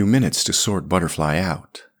taken a few minutes to sort Butterfly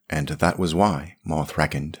out, and that was why, Moth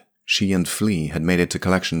reckoned, she and Flea had made it to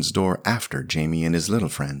Collection's door after Jamie and his little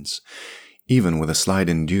friends, even with a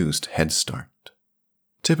slide-induced head start.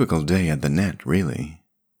 Typical day at the net, really.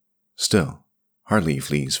 Still, hardly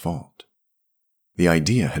Flea's fault. The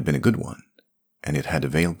idea had been a good one, and it had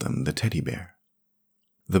availed them the teddy bear.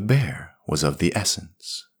 The bear was of the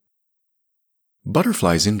essence.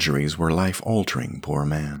 Butterfly's injuries were life-altering, poor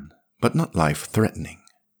man, but not life-threatening,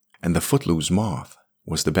 and the footloose moth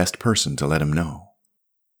was the best person to let him know.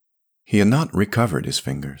 He had not recovered his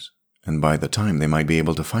fingers, and by the time they might be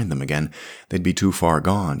able to find them again, they'd be too far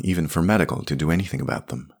gone even for medical to do anything about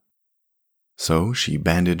them. So she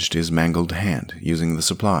bandaged his mangled hand using the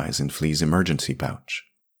supplies in Flea's emergency pouch.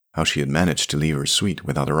 How she had managed to leave her suite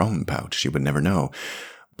without her own pouch she would never know,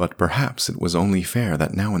 but perhaps it was only fair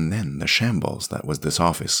that now and then the shambles that was this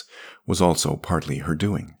office was also partly her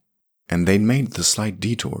doing, and they'd made the slight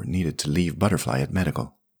detour needed to leave Butterfly at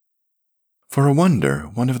medical. For a wonder,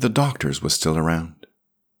 one of the doctors was still around.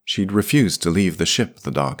 She'd refused to leave the ship,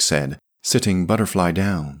 the dog said, sitting butterfly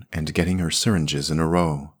down and getting her syringes in a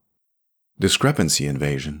row. Discrepancy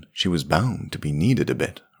invasion, she was bound to be needed a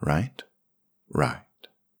bit, right? Right.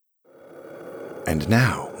 And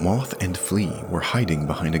now Moth and Flea were hiding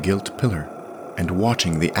behind a gilt pillar and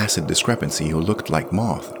watching the acid discrepancy who looked like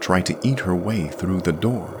Moth try to eat her way through the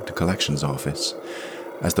door to collections office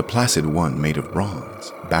as the placid one made of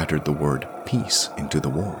bronze battered the word peace into the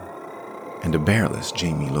wall, and a bearless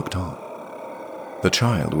Jamie looked on. The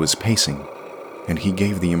child was pacing, and he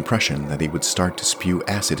gave the impression that he would start to spew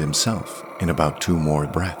acid himself in about 2 more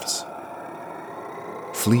breaths.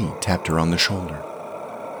 Flea tapped her on the shoulder.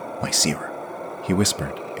 "My seer," he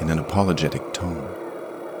whispered in an apologetic tone.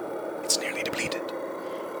 "It's nearly depleted.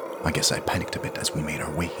 I guess I panicked a bit as we made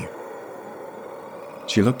our way here."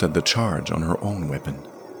 She looked at the charge on her own weapon.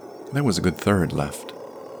 There was a good third left.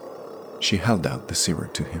 She held out the seer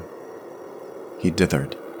to him. He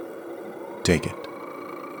dithered. "Take it."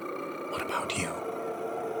 "What about you?"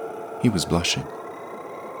 He was blushing.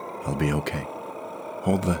 "I'll be okay.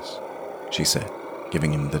 Hold this," she said,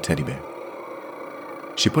 giving him the teddy bear.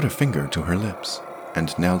 She put a finger to her lips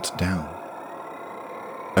and knelt down.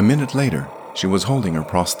 A minute later, she was holding her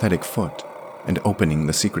prosthetic foot and opening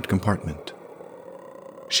the secret compartment.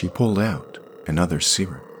 She pulled out another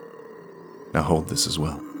serum. "Now hold this as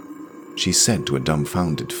well," she said to a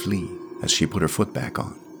dumbfounded Flea as she put her foot back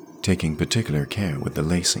on, taking particular care with the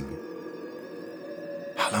lacing.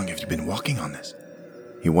 "How long have you been walking on this?"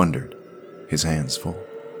 he wondered, his hands full.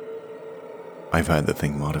 "I've had the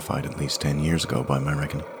thing modified at least 10 years ago by my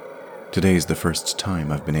reckoning. Today's the first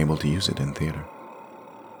time I've been able to use it in theater."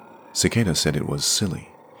 Cicada said it was silly,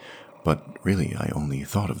 but really I only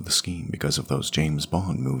thought of the scheme because of those James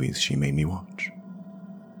Bond movies she made me watch.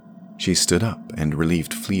 She stood up and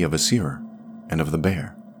relieved Flea of a seer and of the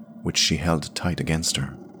bear, which she held tight against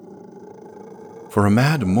her. For a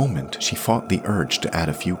mad moment, she fought the urge to add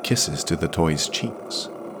a few kisses to the toy's cheeks.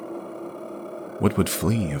 What would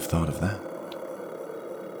Flea have thought of that?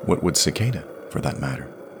 What would Cicada, for that matter?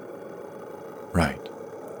 Right,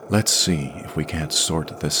 let's see if we can't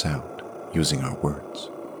sort this out using our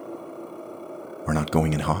words. We're not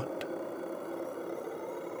going in hot?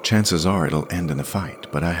 Chances are it'll end in a fight,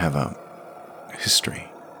 but I have a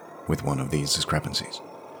history with one of these discrepancies.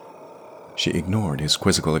 She ignored his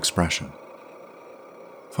quizzical expression.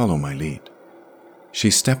 Follow my lead. She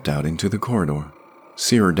stepped out into the corridor,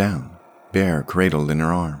 seer down, bear cradled in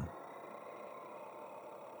her arm.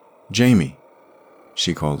 "Jamie,"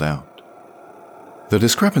 she called out. The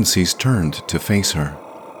discrepancies turned to face her.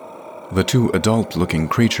 The 2 adult-looking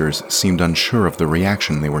creatures seemed unsure of the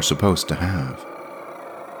reaction they were supposed to have.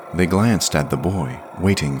 They glanced at the boy,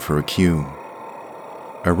 waiting for a cue.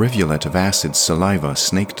 A rivulet of acid saliva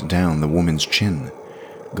snaked down the woman's chin,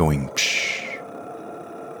 going psh.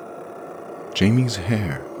 Jamie's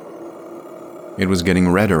hair. It was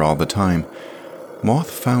getting redder all the time.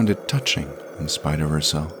 Moth found it touching in spite of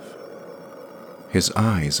herself. His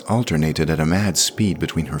eyes alternated at a mad speed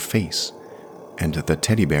between her face and the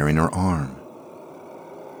teddy bear in her arm.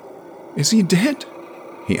 "Is he dead?"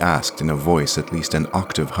 he asked in a voice at least an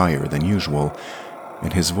octave higher than usual,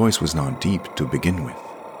 and his voice was not deep to begin with.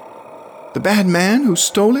 "The bad man who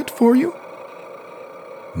stole it for you?"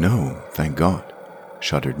 "No, thank God,"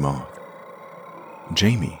 shuddered Moth.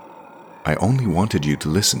 "Jamie, I only wanted you to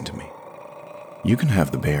listen to me. You can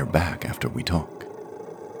have the bear back after we talk."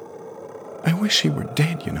 "I wish he were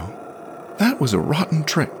dead, you know. That was a rotten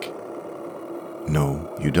trick."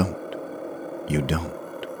 "No, you don't. You don't."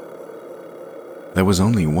 There was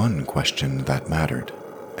only one question that mattered,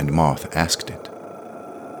 and Moth asked it.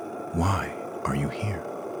 "Why are you here?"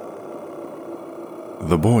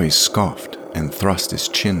 The boy scoffed and thrust his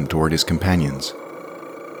chin toward his companions.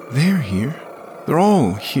 "They're here. They're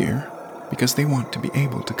all here because they want to be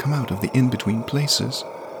able to come out of the in-between places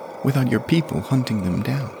without your people hunting them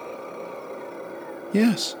down."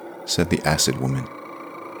 "Yes," said the acid woman.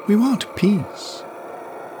 "We want peace."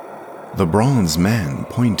 The bronze man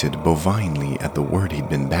pointed bovinely at the word he'd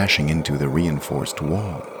been bashing into the reinforced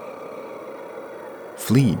wall.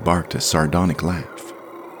 Flea barked a sardonic laugh.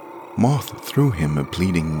 Moth threw him a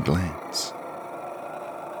pleading glance.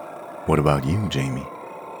 "What about you, Jamie?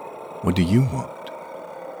 What do you want?"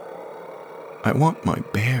 "I want my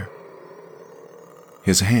bear."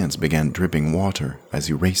 His hands began dripping water as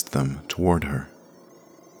he raced them toward her.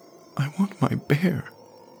 "I want my bear."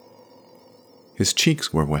 His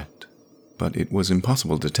cheeks were wet, but it was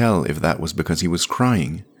impossible to tell if that was because he was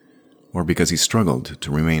crying or because he struggled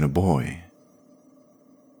to remain a boy.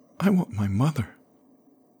 "I want my mother.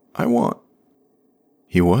 I want..."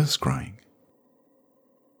 He was crying.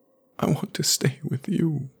 I want to stay with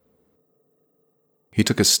you." He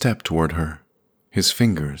took a step toward her, his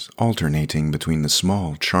fingers alternating between the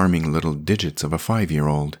small, charming little digits of a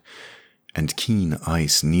 5-year-old and keen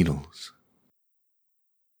ice needles.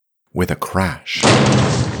 With a crash,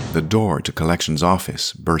 the door to Collection's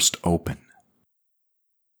office burst open.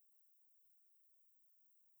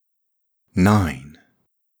 9.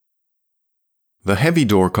 The heavy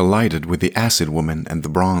door collided with the acid woman and the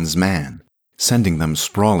bronze man, sending them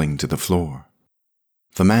sprawling to the floor.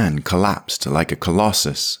 The man collapsed like a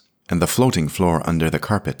colossus, and the floating floor under the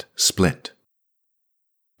carpet split.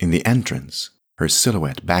 In the entrance, her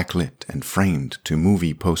silhouette backlit and framed to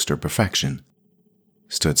movie poster perfection,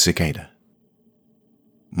 stood Cicada.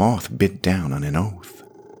 Moth bit down on an oath.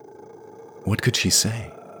 What could she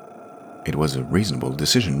say? It was a reasonable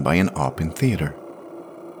decision by an op in theater.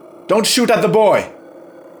 "Don't shoot at the boy!"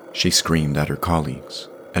 she screamed at her colleagues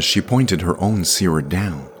as she pointed her own seer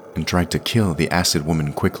down and tried to kill the acid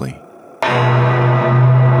woman quickly.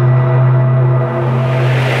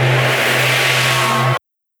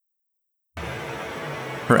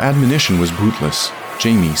 Her admonition was bootless.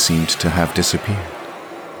 Jamie seemed to have disappeared.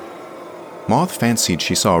 Moth fancied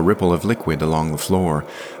she saw a ripple of liquid along the floor,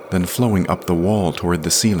 then flowing up the wall toward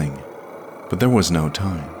the ceiling, but there was no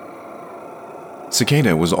time.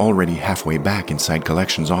 Cicada was already halfway back inside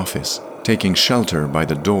Collection's office, taking shelter by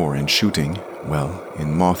the door and shooting, well,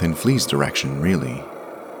 in Moth and Flea's direction, really.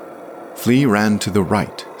 Flea ran to the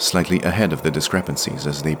right, slightly ahead of the discrepancies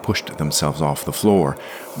as they pushed themselves off the floor,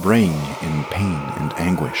 braying in pain and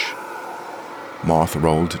anguish. Moth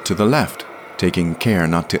rolled to the left, taking care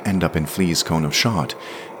not to end up in Flea's cone of shot,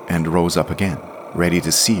 and rose up again, ready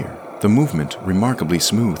to sear, the movement remarkably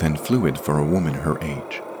smooth and fluid for a woman her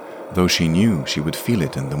age, though she knew she would feel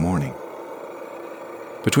it in the morning.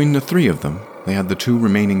 Between the three of them, they had the two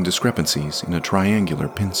remaining discrepancies in a triangular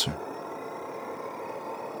pincer.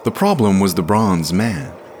 The problem was the bronze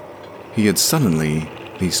man. He had suddenly,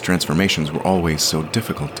 these transformations were always so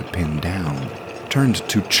difficult to pin down, turned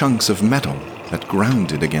to chunks of metal that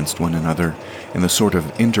grounded against one another in a sort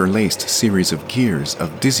of interlaced series of gears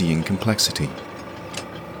of dizzying complexity.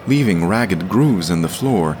 Leaving ragged grooves in the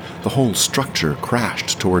floor, the whole structure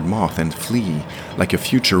crashed toward Moth and Flea like a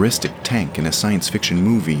futuristic tank in a science fiction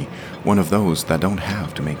movie, one of those that don't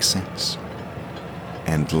have to make sense.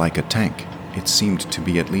 And like a tank, it seemed to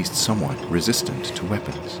be at least somewhat resistant to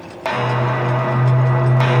weapons.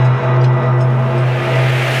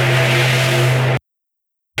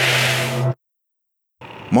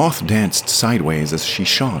 Moth danced sideways as she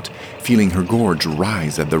shot, feeling her gorge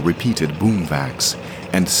rise at the repeated boomvacs,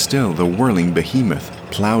 and still the whirling behemoth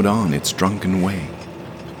plowed on its drunken way.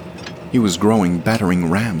 He was growing battering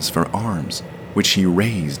rams for arms, which he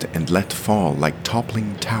raised and let fall like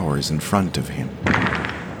toppling towers in front of him.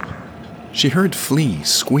 She heard Flea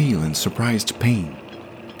squeal in surprised pain,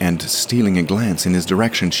 and stealing a glance in his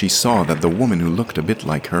direction, she saw that the woman who looked a bit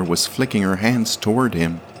like her was flicking her hands toward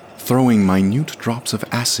him, throwing minute drops of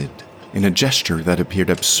acid in a gesture that appeared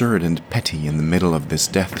absurd and petty in the middle of this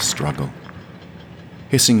death struggle.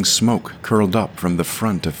 Hissing smoke curled up from the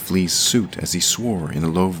front of Flea's suit as he swore in a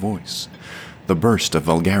low voice, the burst of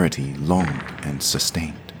vulgarity long and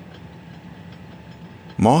sustained.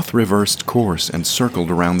 Moth reversed course and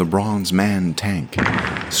circled around the bronze man tank,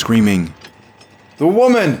 screaming, "The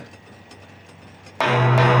woman!"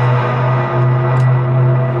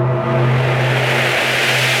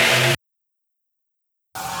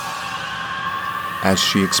 As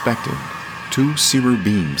she expected, two seer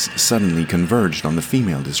beams suddenly converged on the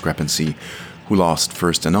female discrepancy, who lost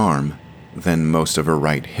first an arm, then most of her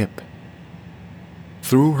right hip.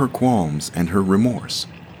 Through her qualms and her remorse,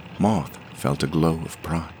 Moth felt a glow of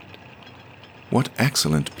pride. What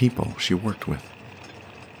excellent people she worked with.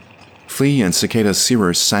 Flea and Cicada's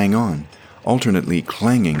seerers sang on, alternately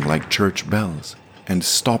clanging like church bells, and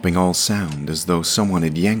stopping all sound as though someone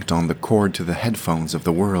had yanked on the cord to the headphones of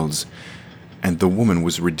the worlds, and the woman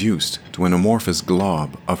was reduced to an amorphous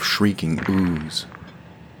glob of shrieking ooze.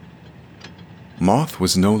 Moth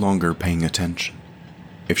was no longer paying attention.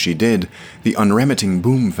 If she did, the unremitting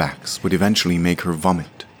boomvacs would eventually make her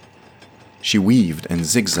vomit. She weaved and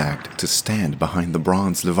zigzagged to stand behind the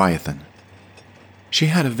bronze Leviathan. She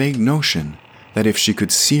had a vague notion that if she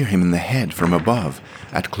could sear him in the head from above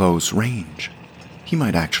at close range, he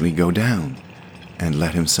might actually go down and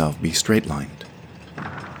let himself be straight-lined.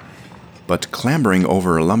 But clambering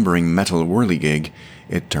over a lumbering metal whirligig,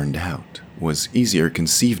 it turned out, was easier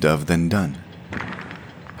conceived of than done.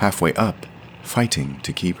 Halfway up, fighting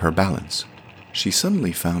to keep her balance, she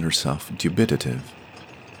suddenly found herself dubitative.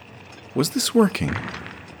 Was this working?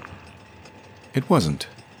 It wasn't.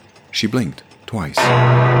 She blinked twice.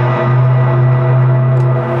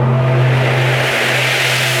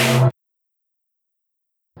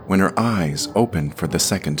 When her eyes opened for the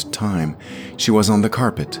second time, she was on the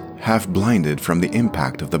carpet, half blinded from the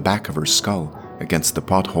impact of the back of her skull against the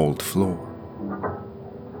potholed floor.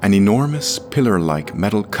 An enormous, pillar-like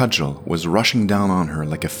metal cudgel was rushing down on her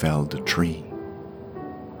like a felled tree.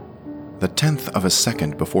 The 10th of a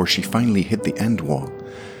second before she finally hit the end wall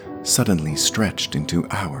suddenly stretched into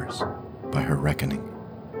hours by her reckoning.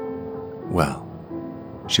 Well,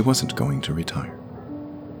 she wasn't going to retire.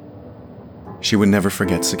 She would never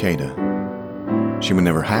forget Cicada. She would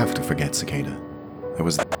never have to forget Cicada. There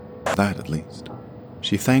was that, at least.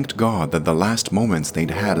 She thanked God that the last moments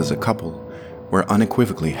they'd had as a couple were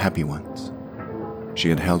unequivocally happy ones. She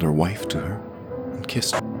had held her wife to her and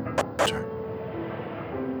kissed her.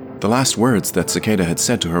 The last words that Cicada had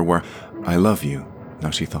said to her were, "I love you,"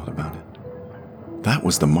 now she thought about it. That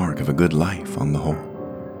was the mark of a good life, on the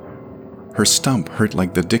whole. Her stump hurt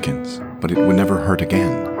like the dickens, but it would never hurt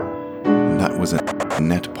again. And that was a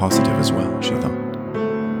net positive as well, she thought.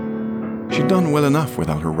 She'd done well enough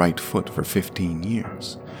without her right foot for 15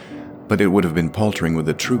 years, but it would have been paltering with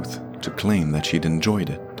the truth to claim that she'd enjoyed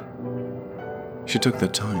it. She took the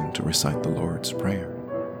time to recite the Lord's Prayer.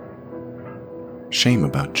 Shame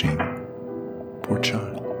about Jamie. Poor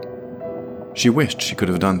child. She wished she could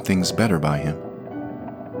have done things better by him.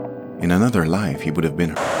 In another life, he would have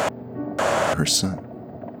been her son.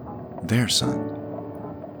 Their son.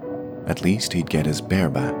 At least he'd get his bear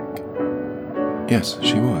back. Yes,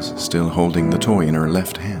 she was still holding the toy in her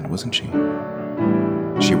left hand, wasn't she?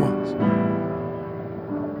 She was.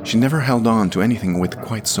 She never held on to anything with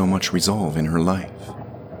quite so much resolve in her life.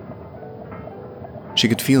 She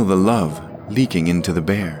could feel the love leaking into the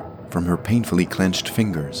bear from her painfully clenched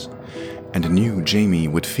fingers, and knew Jamie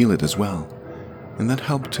would feel it as well, and that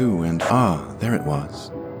helped too, and there it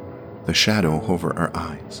was. The shadow over her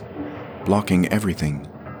eyes, blocking everything.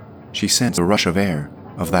 She sensed a rush of air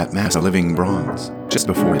of that mass of living bronze just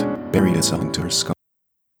before it buried itself into her skull.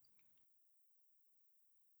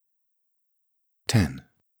 10.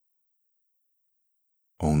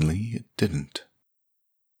 Only it didn't.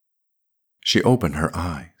 She opened her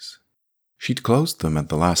eyes. She'd closed them at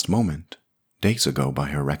the last moment, days ago by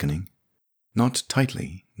her reckoning. Not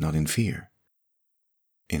tightly, not in fear.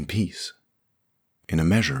 In peace. In a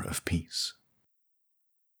measure of peace.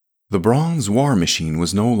 The bronze war machine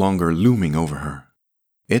was no longer looming over her.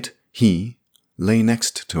 He, lay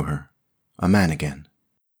next to her, a man again.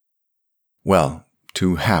 Well,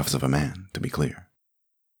 two halves of a man, to be clear.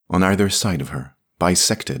 On either side of her,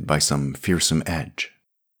 bisected by some fearsome edge.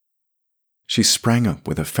 She sprang up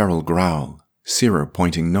with a feral growl, sear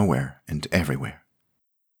pointing nowhere and everywhere.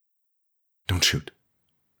 "Don't shoot,"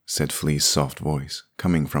 said Flea's soft voice,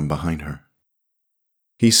 coming from behind her.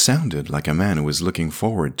 He sounded like a man who was looking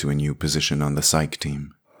forward to a new position on the psych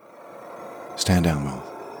team. "Stand down, Moth.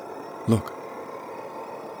 Look."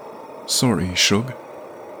 "Sorry, Shug."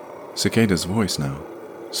 Cicada's voice now,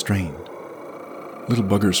 strained. "Little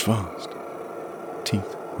bugger's fast."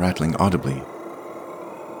 Teeth rattling audibly.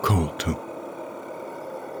 "Cold, too."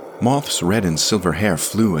 Moth's red and silver hair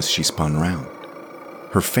flew as she spun round.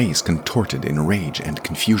 Her face contorted in rage and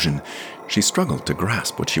confusion. She struggled to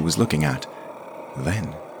grasp what she was looking at.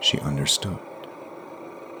 Then she understood.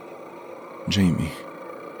 "Jamie,"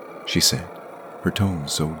 she said, her tone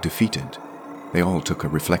so defeated. They all took a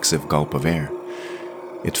reflexive gulp of air.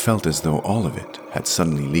 It felt as though all of it had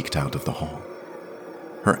suddenly leaked out of the hall.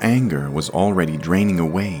 Her anger was already draining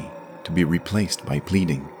away to be replaced by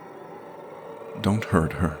pleading. "Don't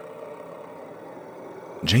hurt her."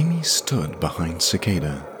 Jamie stood behind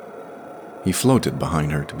Cicada. He floated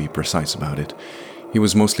behind her, to be precise about it. He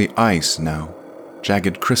was mostly ice now,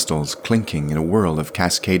 jagged crystals clinking in a whirl of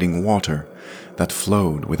cascading water that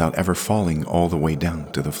flowed without ever falling all the way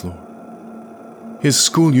down to the floor. His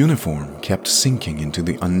school uniform kept sinking into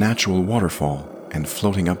the unnatural waterfall and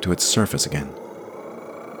floating up to its surface again.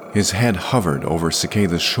 His head hovered over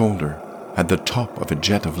Cicada's shoulder at the top of a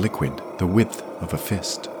jet of liquid the width of a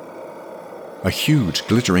fist. A huge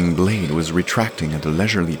glittering blade was retracting at a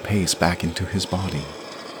leisurely pace back into his body.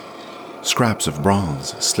 Scraps of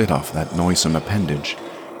bronze slid off that noisome appendage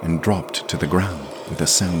and dropped to the ground with a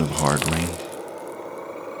sound of hard rain.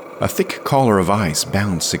 A thick collar of ice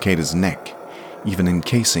bound Cicada's neck, even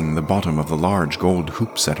encasing the bottom of the large gold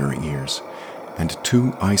hoops at her ears, and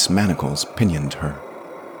two ice manacles pinioned her.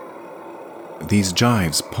 These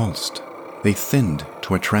gyves pulsed. They thinned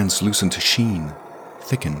to a translucent sheen,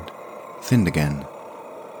 thickened, thinned again.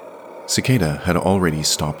 Cicada had already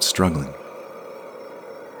stopped struggling.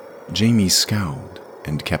 Jamie scowled,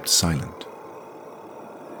 and kept silent.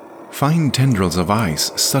 Fine tendrils of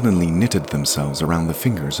ice suddenly knitted themselves around the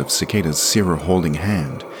fingers of Cicada's seer-holding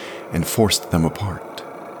hand and forced them apart.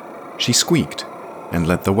 She squeaked and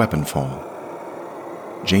let the weapon fall.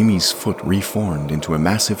 Jamie's foot reformed into a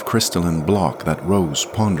massive crystalline block that rose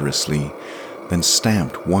ponderously, then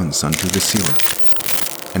stamped once onto the seer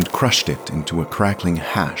and crushed it into a crackling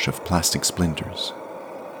hash of plastic splinters.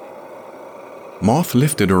 Moth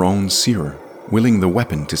lifted her own seer, willing the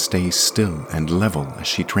weapon to stay still and level as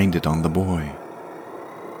she trained it on the boy.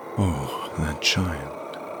 Oh, that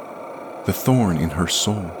child. The thorn in her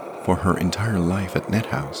soul for her entire life at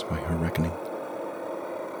Nethouse, by her reckoning.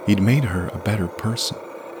 He'd made her a better person,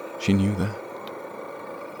 she knew that,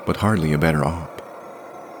 but hardly a better op.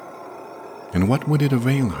 And what would it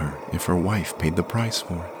avail her if her wife paid the price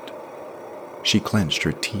for it? She clenched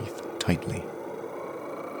her teeth tightly.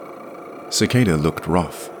 Cicada looked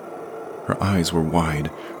rough. Her eyes were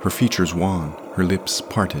wide, her features wan, her lips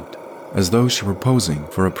parted, as though she were posing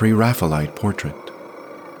for a pre-Raphaelite portrait.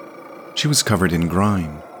 She was covered in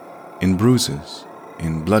grime, in bruises,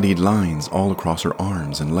 in bloodied lines all across her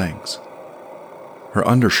arms and legs. Her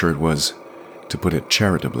undershirt was, to put it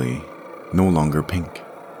charitably, no longer pink.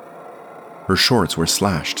 Her shorts were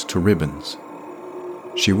slashed to ribbons.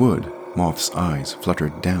 She would, Moth's eyes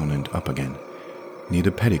fluttered down and up again, need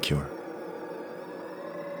a pedicure.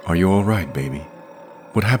 Are you all right, baby?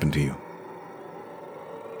 What happened to you?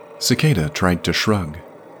 Cicada tried to shrug.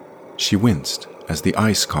 She winced as the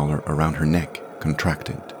ice collar around her neck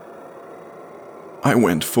contracted. I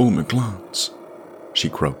went full McLance, she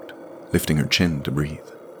croaked, lifting her chin to breathe.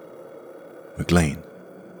 McLean,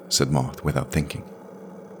 said Moth without thinking.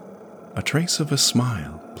 A trace of a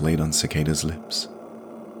smile played on Cicada's lips.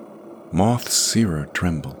 Moth's seer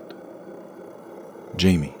trembled.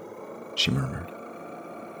 Jamie, she murmured.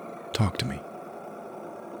 Talk to me.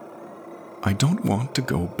 I don't want to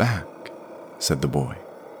go back, said the boy,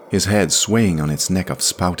 his head swaying on its neck of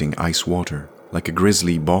spouting ice water like a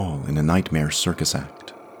grisly ball in a nightmare circus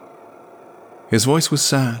act. His voice was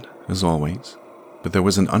sad, as always, but there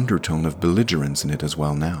was an undertone of belligerence in it as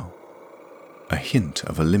well now. A hint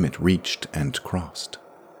of a limit reached and crossed.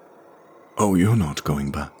 Oh, you're not going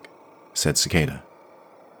back, said Cicada.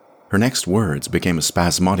 Her next words became a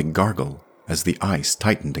spasmodic gargle as the ice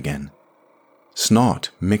tightened again. Snot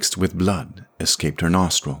mixed with blood escaped her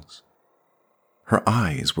nostrils. Her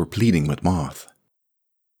eyes were pleading with Moth.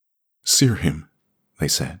 Sear him, they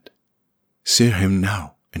said. Sear him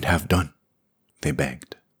now and have done, they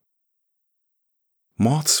begged.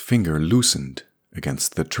 Moth's finger loosened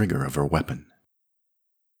against the trigger of her weapon.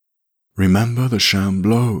 Remember the sham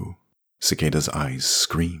blow, Cicada's eyes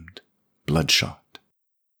screamed, bloodshot.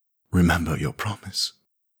 Remember your promise.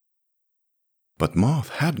 But Moth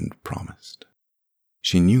hadn't promised.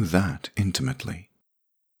 She knew that intimately.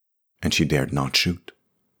 And she dared not shoot.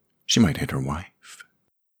 She might hit her wife.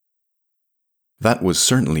 That was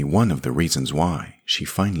certainly one of the reasons why she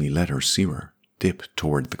finally let her seer dip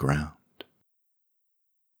toward the ground.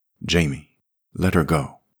 Jamie, let her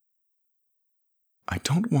go. I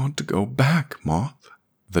don't want to go back, Moth,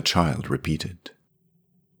 the child repeated.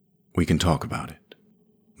 We can talk about it,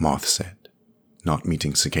 Moth said, not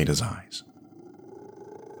meeting Cicada's eyes.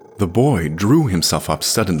 The boy drew himself up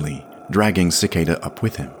suddenly, dragging Cicada up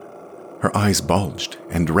with him. Her eyes bulged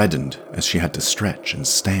and reddened as she had to stretch and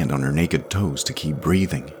stand on her naked toes to keep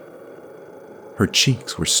breathing. Her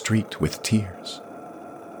cheeks were streaked with tears.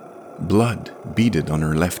 Blood beaded on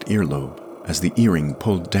her left earlobe as the earring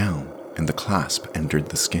pulled down and the clasp entered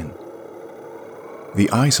the skin. The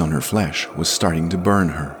ice on her flesh was starting to burn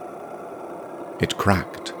her. It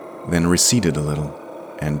cracked, then receded a little,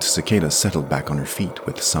 and Cicada settled back on her feet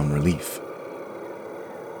with some relief.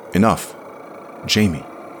 Enough, Jamie,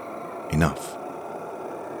 enough.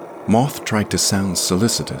 Moth tried to sound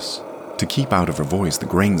solicitous, to keep out of her voice the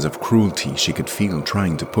grains of cruelty she could feel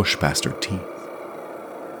trying to push past her teeth.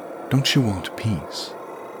 Don't you want peace,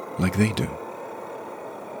 like they do?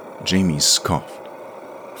 Jamie scoffed.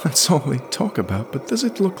 That's all they talk about, but does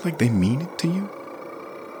it look like they mean it to you?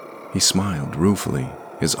 He smiled ruefully,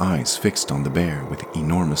 his eyes fixed on the bear with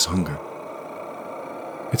enormous hunger.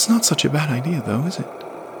 It's not such a bad idea, though, is it?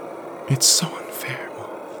 It's so unfair,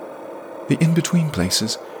 Moth. The in-between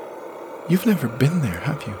places, you've never been there,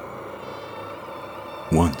 have you?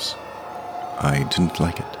 Once. I didn't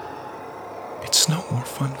like it. It's no more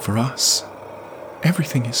fun for us.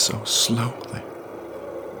 Everything is so slow there.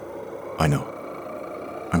 I know.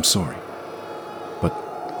 I'm sorry. But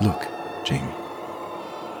look, Jamie.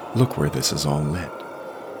 Look where this has all led.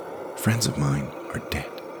 Friends of mine are dead.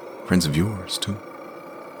 Friends of yours, too.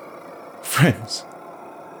 Friends,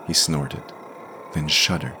 he snorted, then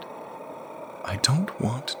shuddered. I don't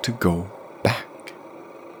want to go back,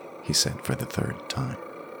 he said for the third time.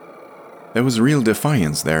 There was real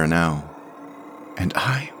defiance there now. And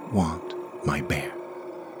I want my bear.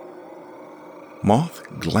 Moth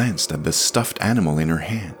glanced at the stuffed animal in her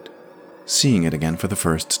hand, seeing it again for the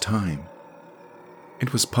first time.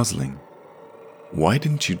 It was puzzling. Why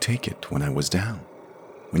didn't you take it when I was down,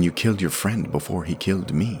 when you killed your friend before he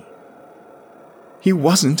killed me? He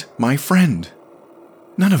wasn't my friend.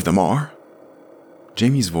 None of them are.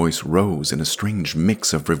 Jamie's voice rose in a strange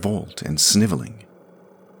mix of revolt and sniveling.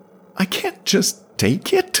 I can't just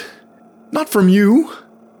take it. Not from you.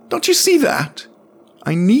 Don't you see that?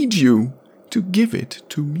 I need you to give it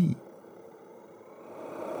to me.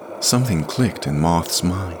 Something clicked in Moth's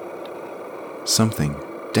mind. Something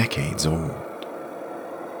decades old.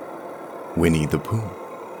 Winnie the Pooh,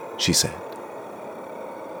 she said.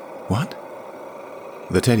 What?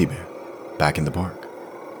 The teddy bear, back in the park.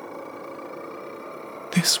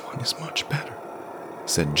 This one is much better,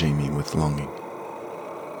 said Jamie with longing.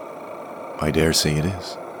 I dare say it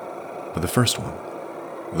is. But the first one,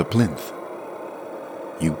 the plinth,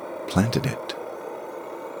 you planted it.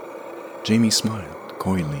 Jamie smiled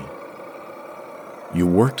coyly. You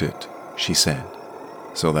worked it, she said,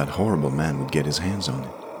 so that horrible man would get his hands on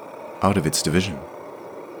it, out of its division.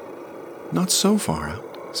 Not so far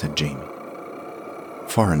out, said Jamie.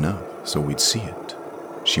 Far enough so we'd see it,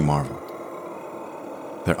 she marveled.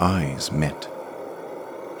 Their eyes met.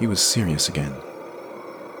 He was serious again.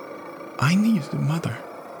 I needed a mother,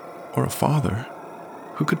 or a father,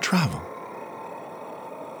 who could travel.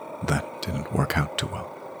 That didn't work out too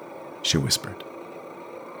well, she whispered.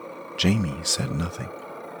 Jamie said nothing.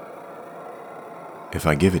 If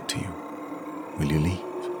I give it to you, will you leave?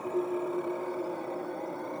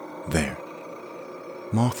 There.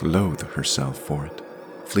 Moth loathed herself for it.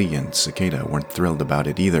 Flea and Cicada weren't thrilled about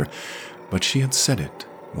it either, but she had said it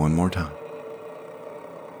one more time.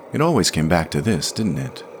 It always came back to this, didn't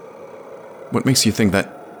it? What makes you think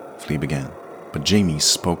that... Flea began, but Jamie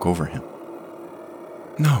spoke over him.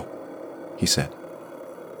 No, he said.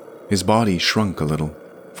 His body shrunk a little,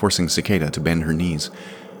 forcing Cicada to bend her knees.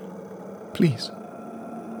 Please,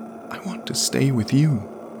 I want to stay with you.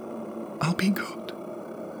 I'll be good.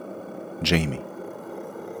 Jamie.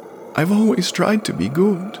 I've always tried to be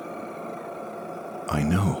good. I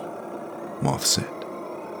know, Moth said,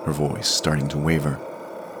 her voice starting to waver.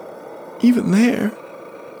 Even there,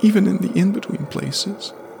 even in the in-between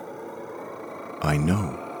places. I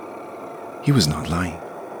know. He was not lying.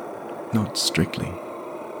 Not strictly.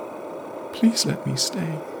 Please let me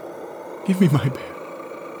stay. Give me my bear.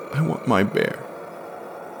 I want my bear.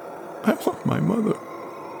 I want my mother.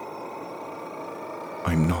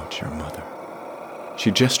 I'm not your mother. She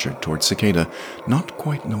gestured toward Cicada, not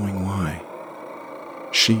quite knowing why.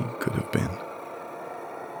 She could have been.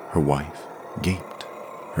 Her wife gaped,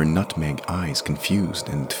 her nutmeg eyes confused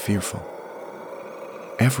and fearful.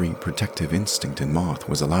 Every protective instinct in Moth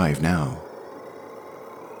was alive now.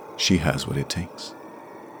 She has what it takes.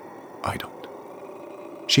 I don't.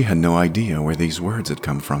 She had no idea where these words had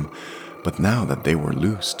come from, but now that they were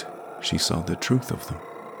loosed, she saw the truth of them.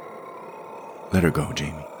 Let her go,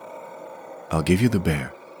 Jamie. I'll give you the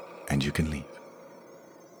bear, and you can leave.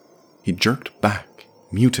 He jerked back,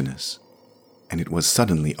 mutinous, and it was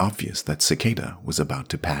suddenly obvious that Cicada was about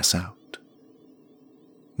to pass out.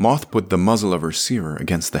 Moth put the muzzle of her searer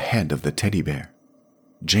against the head of the teddy bear.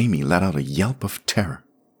 Jamie let out a yelp of terror.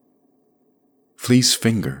 Flea's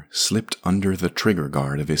finger slipped under the trigger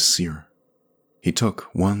guard of his searer. He took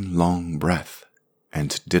one long breath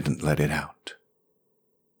and didn't let it out.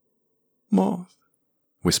 Moth,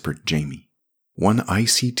 whispered Jamie, one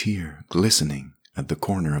icy tear glistening at the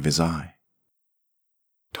corner of his eye.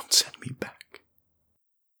 Don't send me back.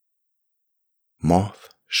 Moth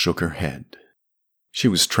shook her head. She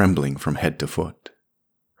was trembling from head to foot.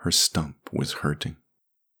 Her stump was hurting.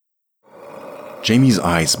 Jamie's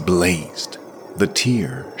eyes blazed. The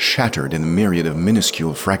tear shattered in a myriad of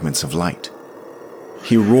minuscule fragments of light.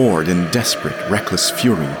 He roared in desperate, reckless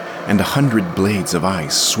fury, and 100 blades of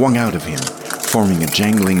ice swung out of him, forming a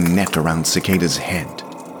jangling net around Cicada's head.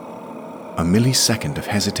 A millisecond of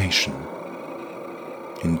hesitation.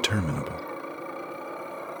 Interminable.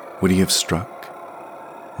 Would he have struck?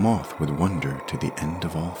 Moth would wander to the end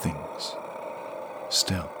of all things.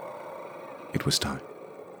 Still, it was time.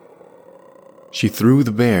 She threw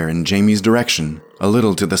the bear in Jamie's direction, a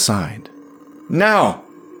little to the side. Now!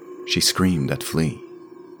 She screamed at Flea.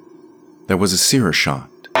 There was a searer shot.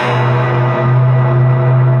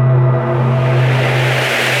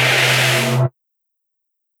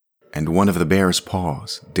 And one of the bear's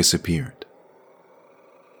paws disappeared.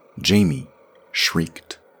 Jamie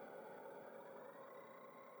shrieked.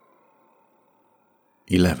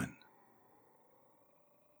 11.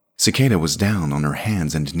 Cicada was down on her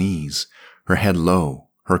hands and knees, her head low,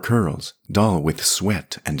 her curls dull with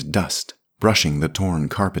sweat and dust, brushing the torn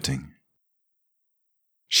carpeting.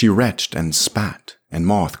 She retched and spat, and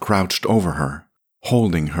Moth crouched over her,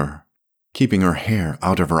 holding her, keeping her hair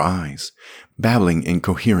out of her eyes, babbling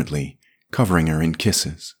incoherently, covering her in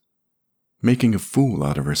kisses, making a fool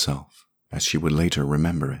out of herself, as she would later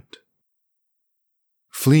remember it.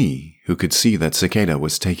 Flea, who could see that Cicada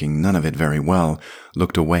was taking none of it very well,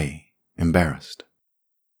 looked away, embarrassed.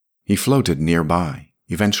 He floated nearby,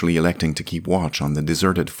 eventually electing to keep watch on the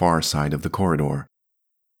deserted far side of the corridor.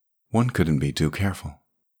 One couldn't be too careful.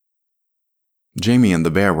 Jamie and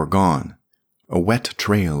the bear were gone. A wet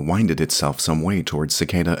trail winded itself some way towards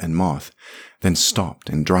Cicada and Moth, then stopped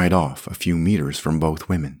and dried off a few meters from both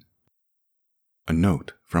women. A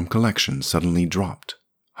note from Collection suddenly dropped,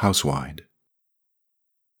 housewide.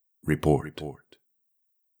 Report.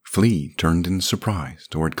 Flea turned in surprise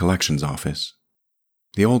toward Collection's office.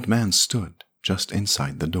 The old man stood just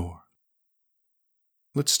inside the door.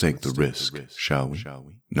 Let's take the risk, shall we?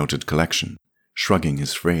 Noted Collection, shrugging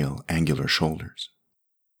his frail, angular shoulders.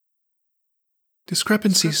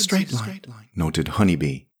 Discrepancy straight line, noted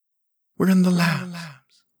Honeybee. We're in the labs.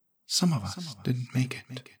 Some of us didn't make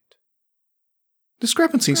it.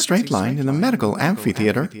 Discrepancy straight line in the medical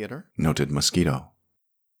amphitheater, noted Mosquito.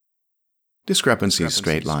 Discrepancy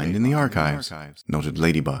straight line in the archives, noted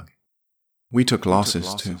Ladybug. We took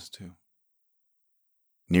losses too.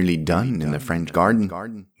 Nearly done in the French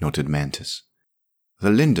garden, noted Mantis. The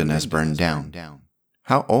linden has burned down.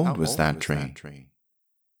 How old was that tree?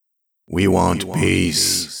 We want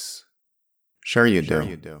peace. Sure you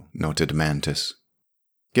do, noted Mantis.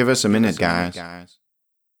 Give us a minute, guys.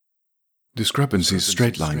 Discrepancy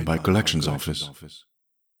straight line by Collections office.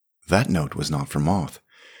 That note was not from Moth.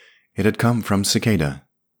 It had come from Cicada,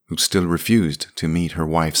 who still refused to meet her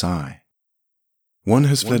wife's eye. One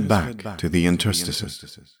has fled back to the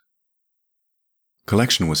interstices.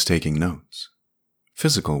 Collection was taking notes,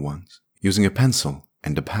 physical ones, using a pencil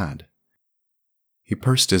and a pad. He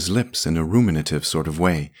pursed his lips in a ruminative sort of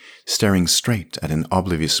way, staring straight at an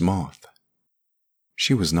oblivious Moth.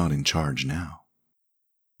 She was not in charge now.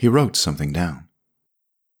 He wrote something down.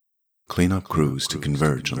 Cleanup crews to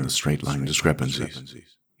converge on the straight-line discrepancies,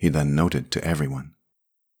 he then noted to everyone.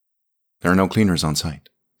 There are no cleaners on site,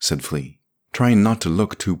 said Flea, trying not to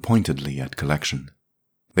look too pointedly at Collection.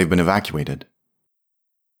 They've been evacuated.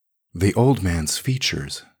 The old man's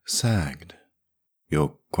features sagged.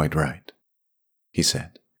 You're quite right, he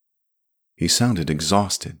said. He sounded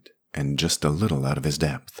exhausted and just a little out of his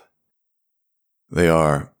depth. They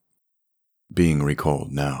are being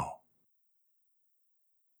recalled now.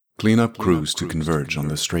 Cleanup crews to converge on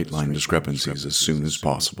the straight-line discrepancies as soon as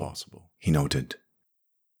possible, he noted.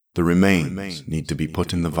 The remains need to be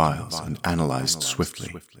put in the vials and analyzed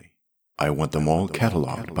swiftly. I want them all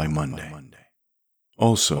catalogued by Monday.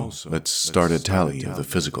 Also, let's start a tally of the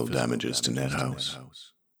physical damages to Net House.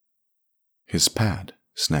 His pad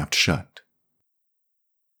snapped shut.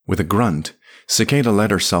 With a grunt, Cicada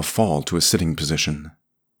let herself fall to a sitting position.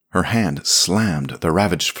 Her hand slammed the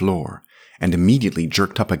ravaged floor and immediately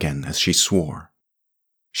jerked up again as she swore.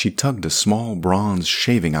 She tugged a small bronze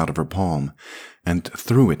shaving out of her palm and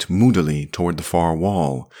threw it moodily toward the far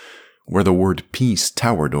wall, where the word peace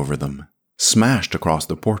towered over them, smashed across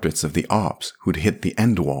the portraits of the ops who'd hit the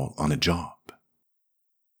end wall on a job.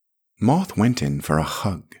 Moth went in for a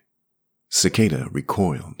hug. Cicada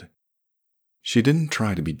recoiled. She didn't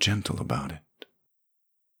try to be gentle about it.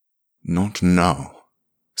 Not now,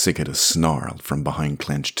 Cicada snarled from behind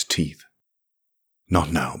clenched teeth.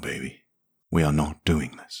 Not now, baby. We are not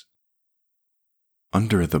doing this.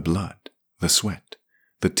 Under the blood, the sweat,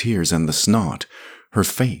 the tears, and the snot, her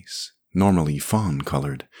face, normally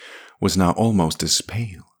fawn-colored, was now almost as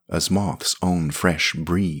pale as Moth's own fresh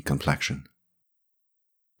brie complexion.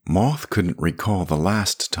 Moth couldn't recall the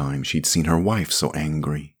last time she'd seen her wife so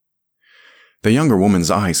angry. The younger woman's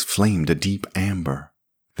eyes flamed a deep amber,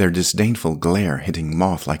 their disdainful glare hitting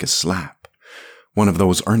Moth like a slap, one of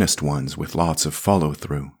those earnest ones with lots of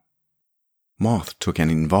follow-through. Moth took an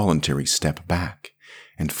involuntary step back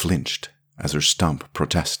and flinched as her stump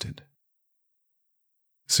protested.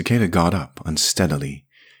 Cicada got up unsteadily,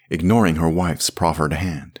 ignoring her wife's proffered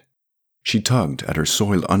hand. She tugged at her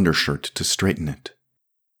soiled undershirt to straighten it.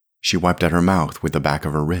 She wiped at her mouth with the back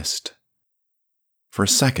of her wrist. For a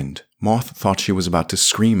second, Moth thought she was about to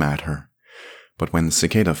scream at her, but when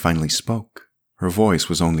Cicada finally spoke, Her voice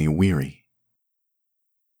was only weary.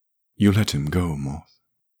 You let him go, Moth.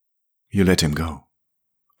 You let him go.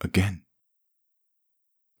 Again.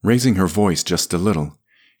 Raising her voice just a little,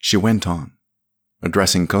 she went on,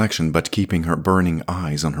 addressing Collection but keeping her burning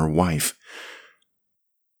eyes on her wife.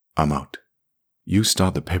 I'm out. You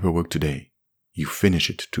start the paperwork today. You finish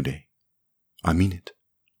it today. I mean it.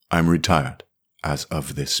 I'm retired as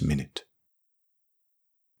of this minute.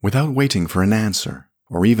 Without waiting for an answer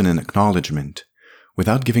or even an acknowledgement,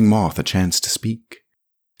 without giving Moth a chance to speak,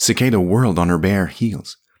 Cicada whirled on her bare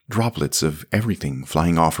heels, droplets of everything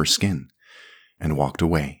flying off her skin, and walked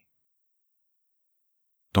away.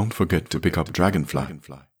 Don't forget to pick up Dragonfly,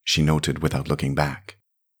 she noted without looking back.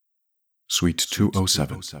 Suite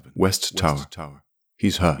 207, West Tower.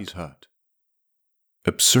 He's hurt.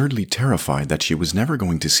 Absurdly terrified that she was never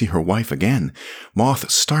going to see her wife again, Moth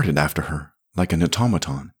started after her like an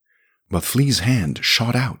automaton, but Flea's hand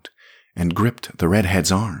shot out and gripped the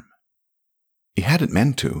redhead's arm. He hadn't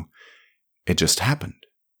meant to. It just happened.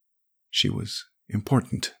 She was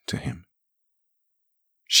important to him.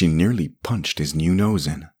 She nearly punched his new nose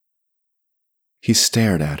in. He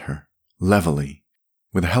stared at her, levelly,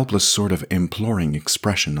 with a helpless sort of imploring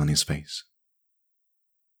expression on his face.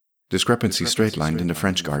 Discrepancy straight-lined in the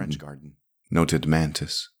French garden, noted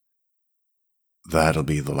Mantis. That'll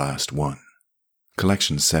be the last one,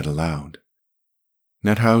 Collection said aloud.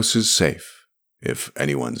 That house is safe, if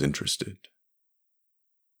anyone's interested.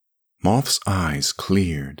 Moth's eyes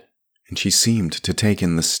cleared, and she seemed to take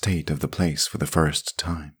in the state of the place for the first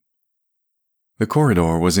time. The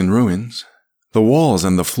corridor was in ruins. The walls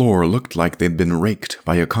and the floor looked like they'd been raked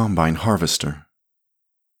by a combine harvester.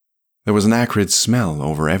 There was an acrid smell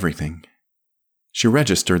over everything. She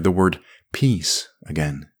registered the word peace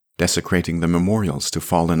again, desecrating the memorials to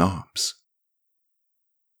fallen ops.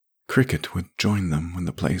 Cricket would join them when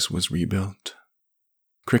the place was rebuilt.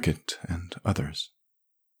 Cricket and others.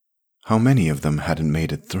 How many of them hadn't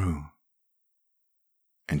made it through?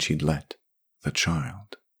 And she'd let the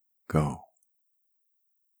child go.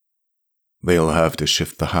 They'll have to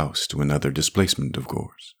shift the house to another displacement, of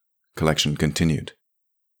course, Collection continued,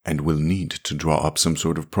 and we'll need to draw up some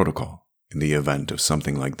sort of protocol in the event of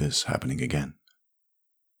something like this happening again.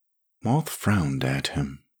 Moth frowned at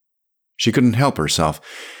him. She couldn't help herself.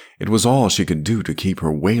 It was all she could do to keep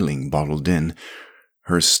her wailing bottled in.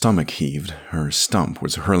 Her stomach heaved, her stump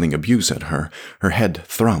was hurling abuse at her, her head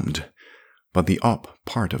thrummed. But the up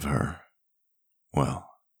part of her, well,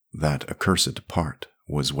 that accursed part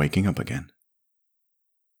was waking up again.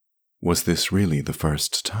 Was this really the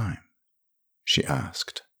first time? She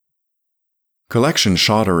asked. Collection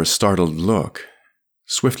shot her a startled look,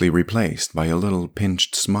 swiftly replaced by a little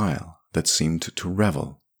pinched smile that seemed to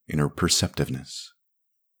revel in her perceptiveness.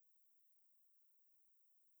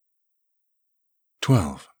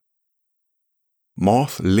 12.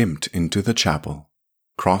 Moth limped into the chapel,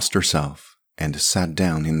 crossed herself, and sat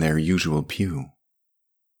down in their usual pew.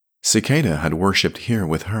 Cicada had worshipped here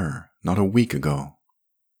with her not a week ago.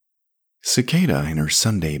 Cicada in her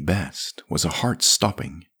Sunday best was a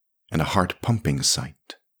heart-stopping and a heart-pumping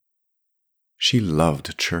sight. She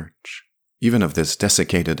loved church, even of this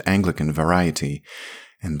desiccated Anglican variety,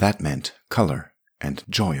 and that meant color and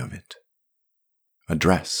joy of it. A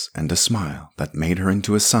dress and a smile that made her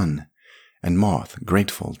into a sun, and Moth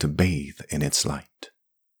grateful to bathe in its light.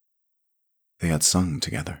 They had sung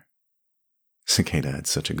together. Cicada had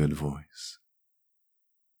such a good voice.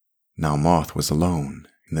 Now Moth was alone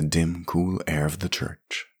in the dim, cool air of the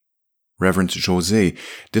church. Reverend José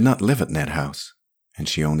did not live at Ned House, and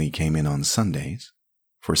she only came in on Sundays,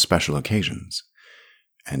 for special occasions,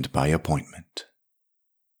 and by appointment.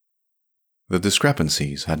 The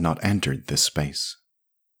discrepancies had not entered this space.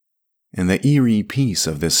 In the eerie peace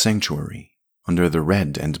of this sanctuary, under the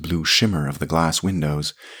red and blue shimmer of the glass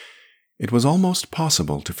windows, it was almost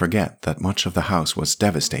possible to forget that much of the house was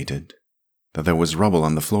devastated, that there was rubble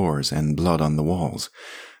on the floors and blood on the walls,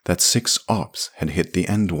 that 6 ops had hit the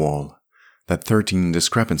end wall, that 13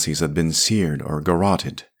 discrepancies had been seared or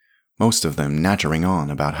garroted, most of them nattering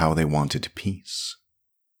on about how they wanted peace.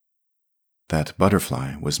 That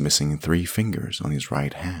Butterfly was missing 3 fingers on his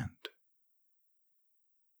right hand.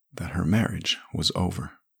 That her marriage was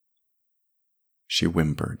over. She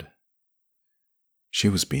whimpered. She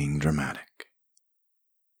was being dramatic.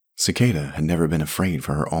 Cicada had never been afraid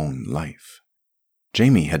for her own life.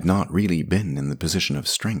 Jamie had not really been in the position of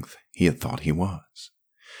strength he had thought he was.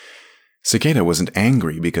 Cicada wasn't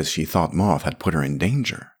angry because she thought Moth had put her in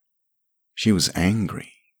danger. She was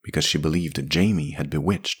angry because she believed Jamie had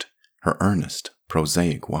bewitched her earnest,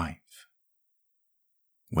 prosaic wife.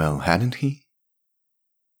 Well, hadn't he?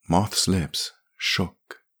 Moth's lips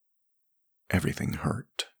shook. Everything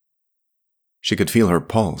hurt. She could feel her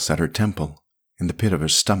pulse at her temple, in the pit of her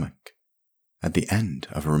stomach, at the end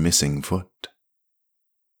of her missing foot.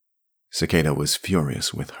 Cicada was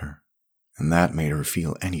furious with her, and that made her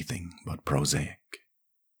feel anything but prosaic.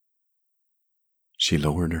 She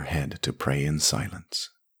lowered her head to pray in silence.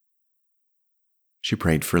 She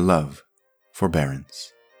prayed for love,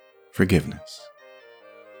 forbearance, forgiveness.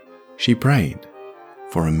 She prayed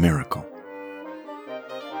for a miracle.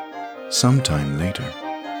 Sometime later,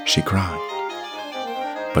 she cried,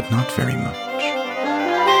 but not very much.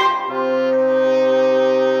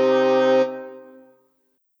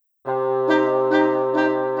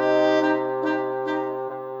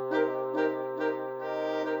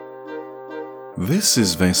 This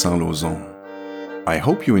is Vincent Lauzon. I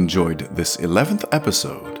hope you enjoyed this 11th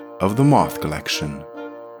episode of The Moth Collection.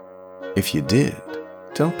 If you did,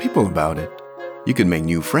 tell people about it. You can make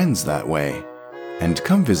new friends that way. And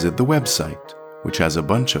come visit the website, which has a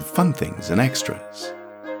bunch of fun things and extras.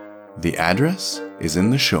 The address is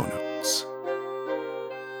in the show notes.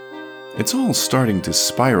 It's all starting to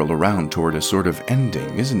spiral around toward a sort of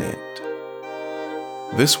ending, isn't it?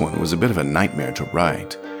 This one was a bit of a nightmare to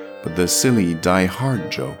write, but the silly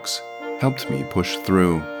die-hard jokes helped me push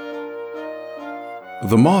through.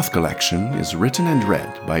 The Moth Collection is written and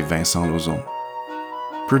read by Vincent Lauzon.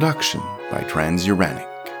 Production by Transuranic.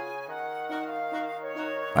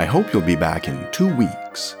 I hope you'll be back in 2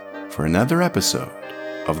 weeks for another episode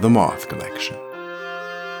of The Moth Collection.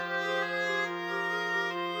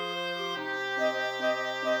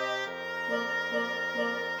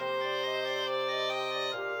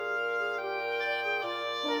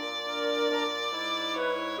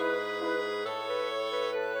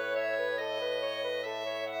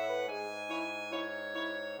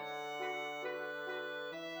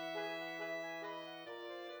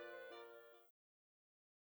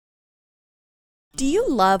 Do you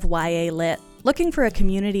love YA Lit? Looking for a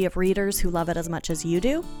community of readers who love it as much as you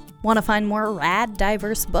do? Want to find more rad,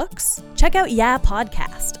 diverse books? Check out Yeah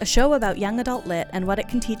Podcast, a show about young adult lit and what it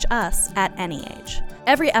can teach us at any age.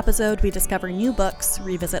 Every episode, we discover new books,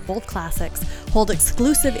 revisit old classics, hold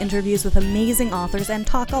exclusive interviews with amazing authors, and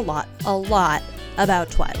talk a lot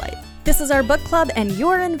about Twilight. This is our book club, and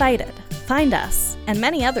you're invited. Find us, and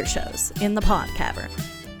many other shows, in the Pod Cavern.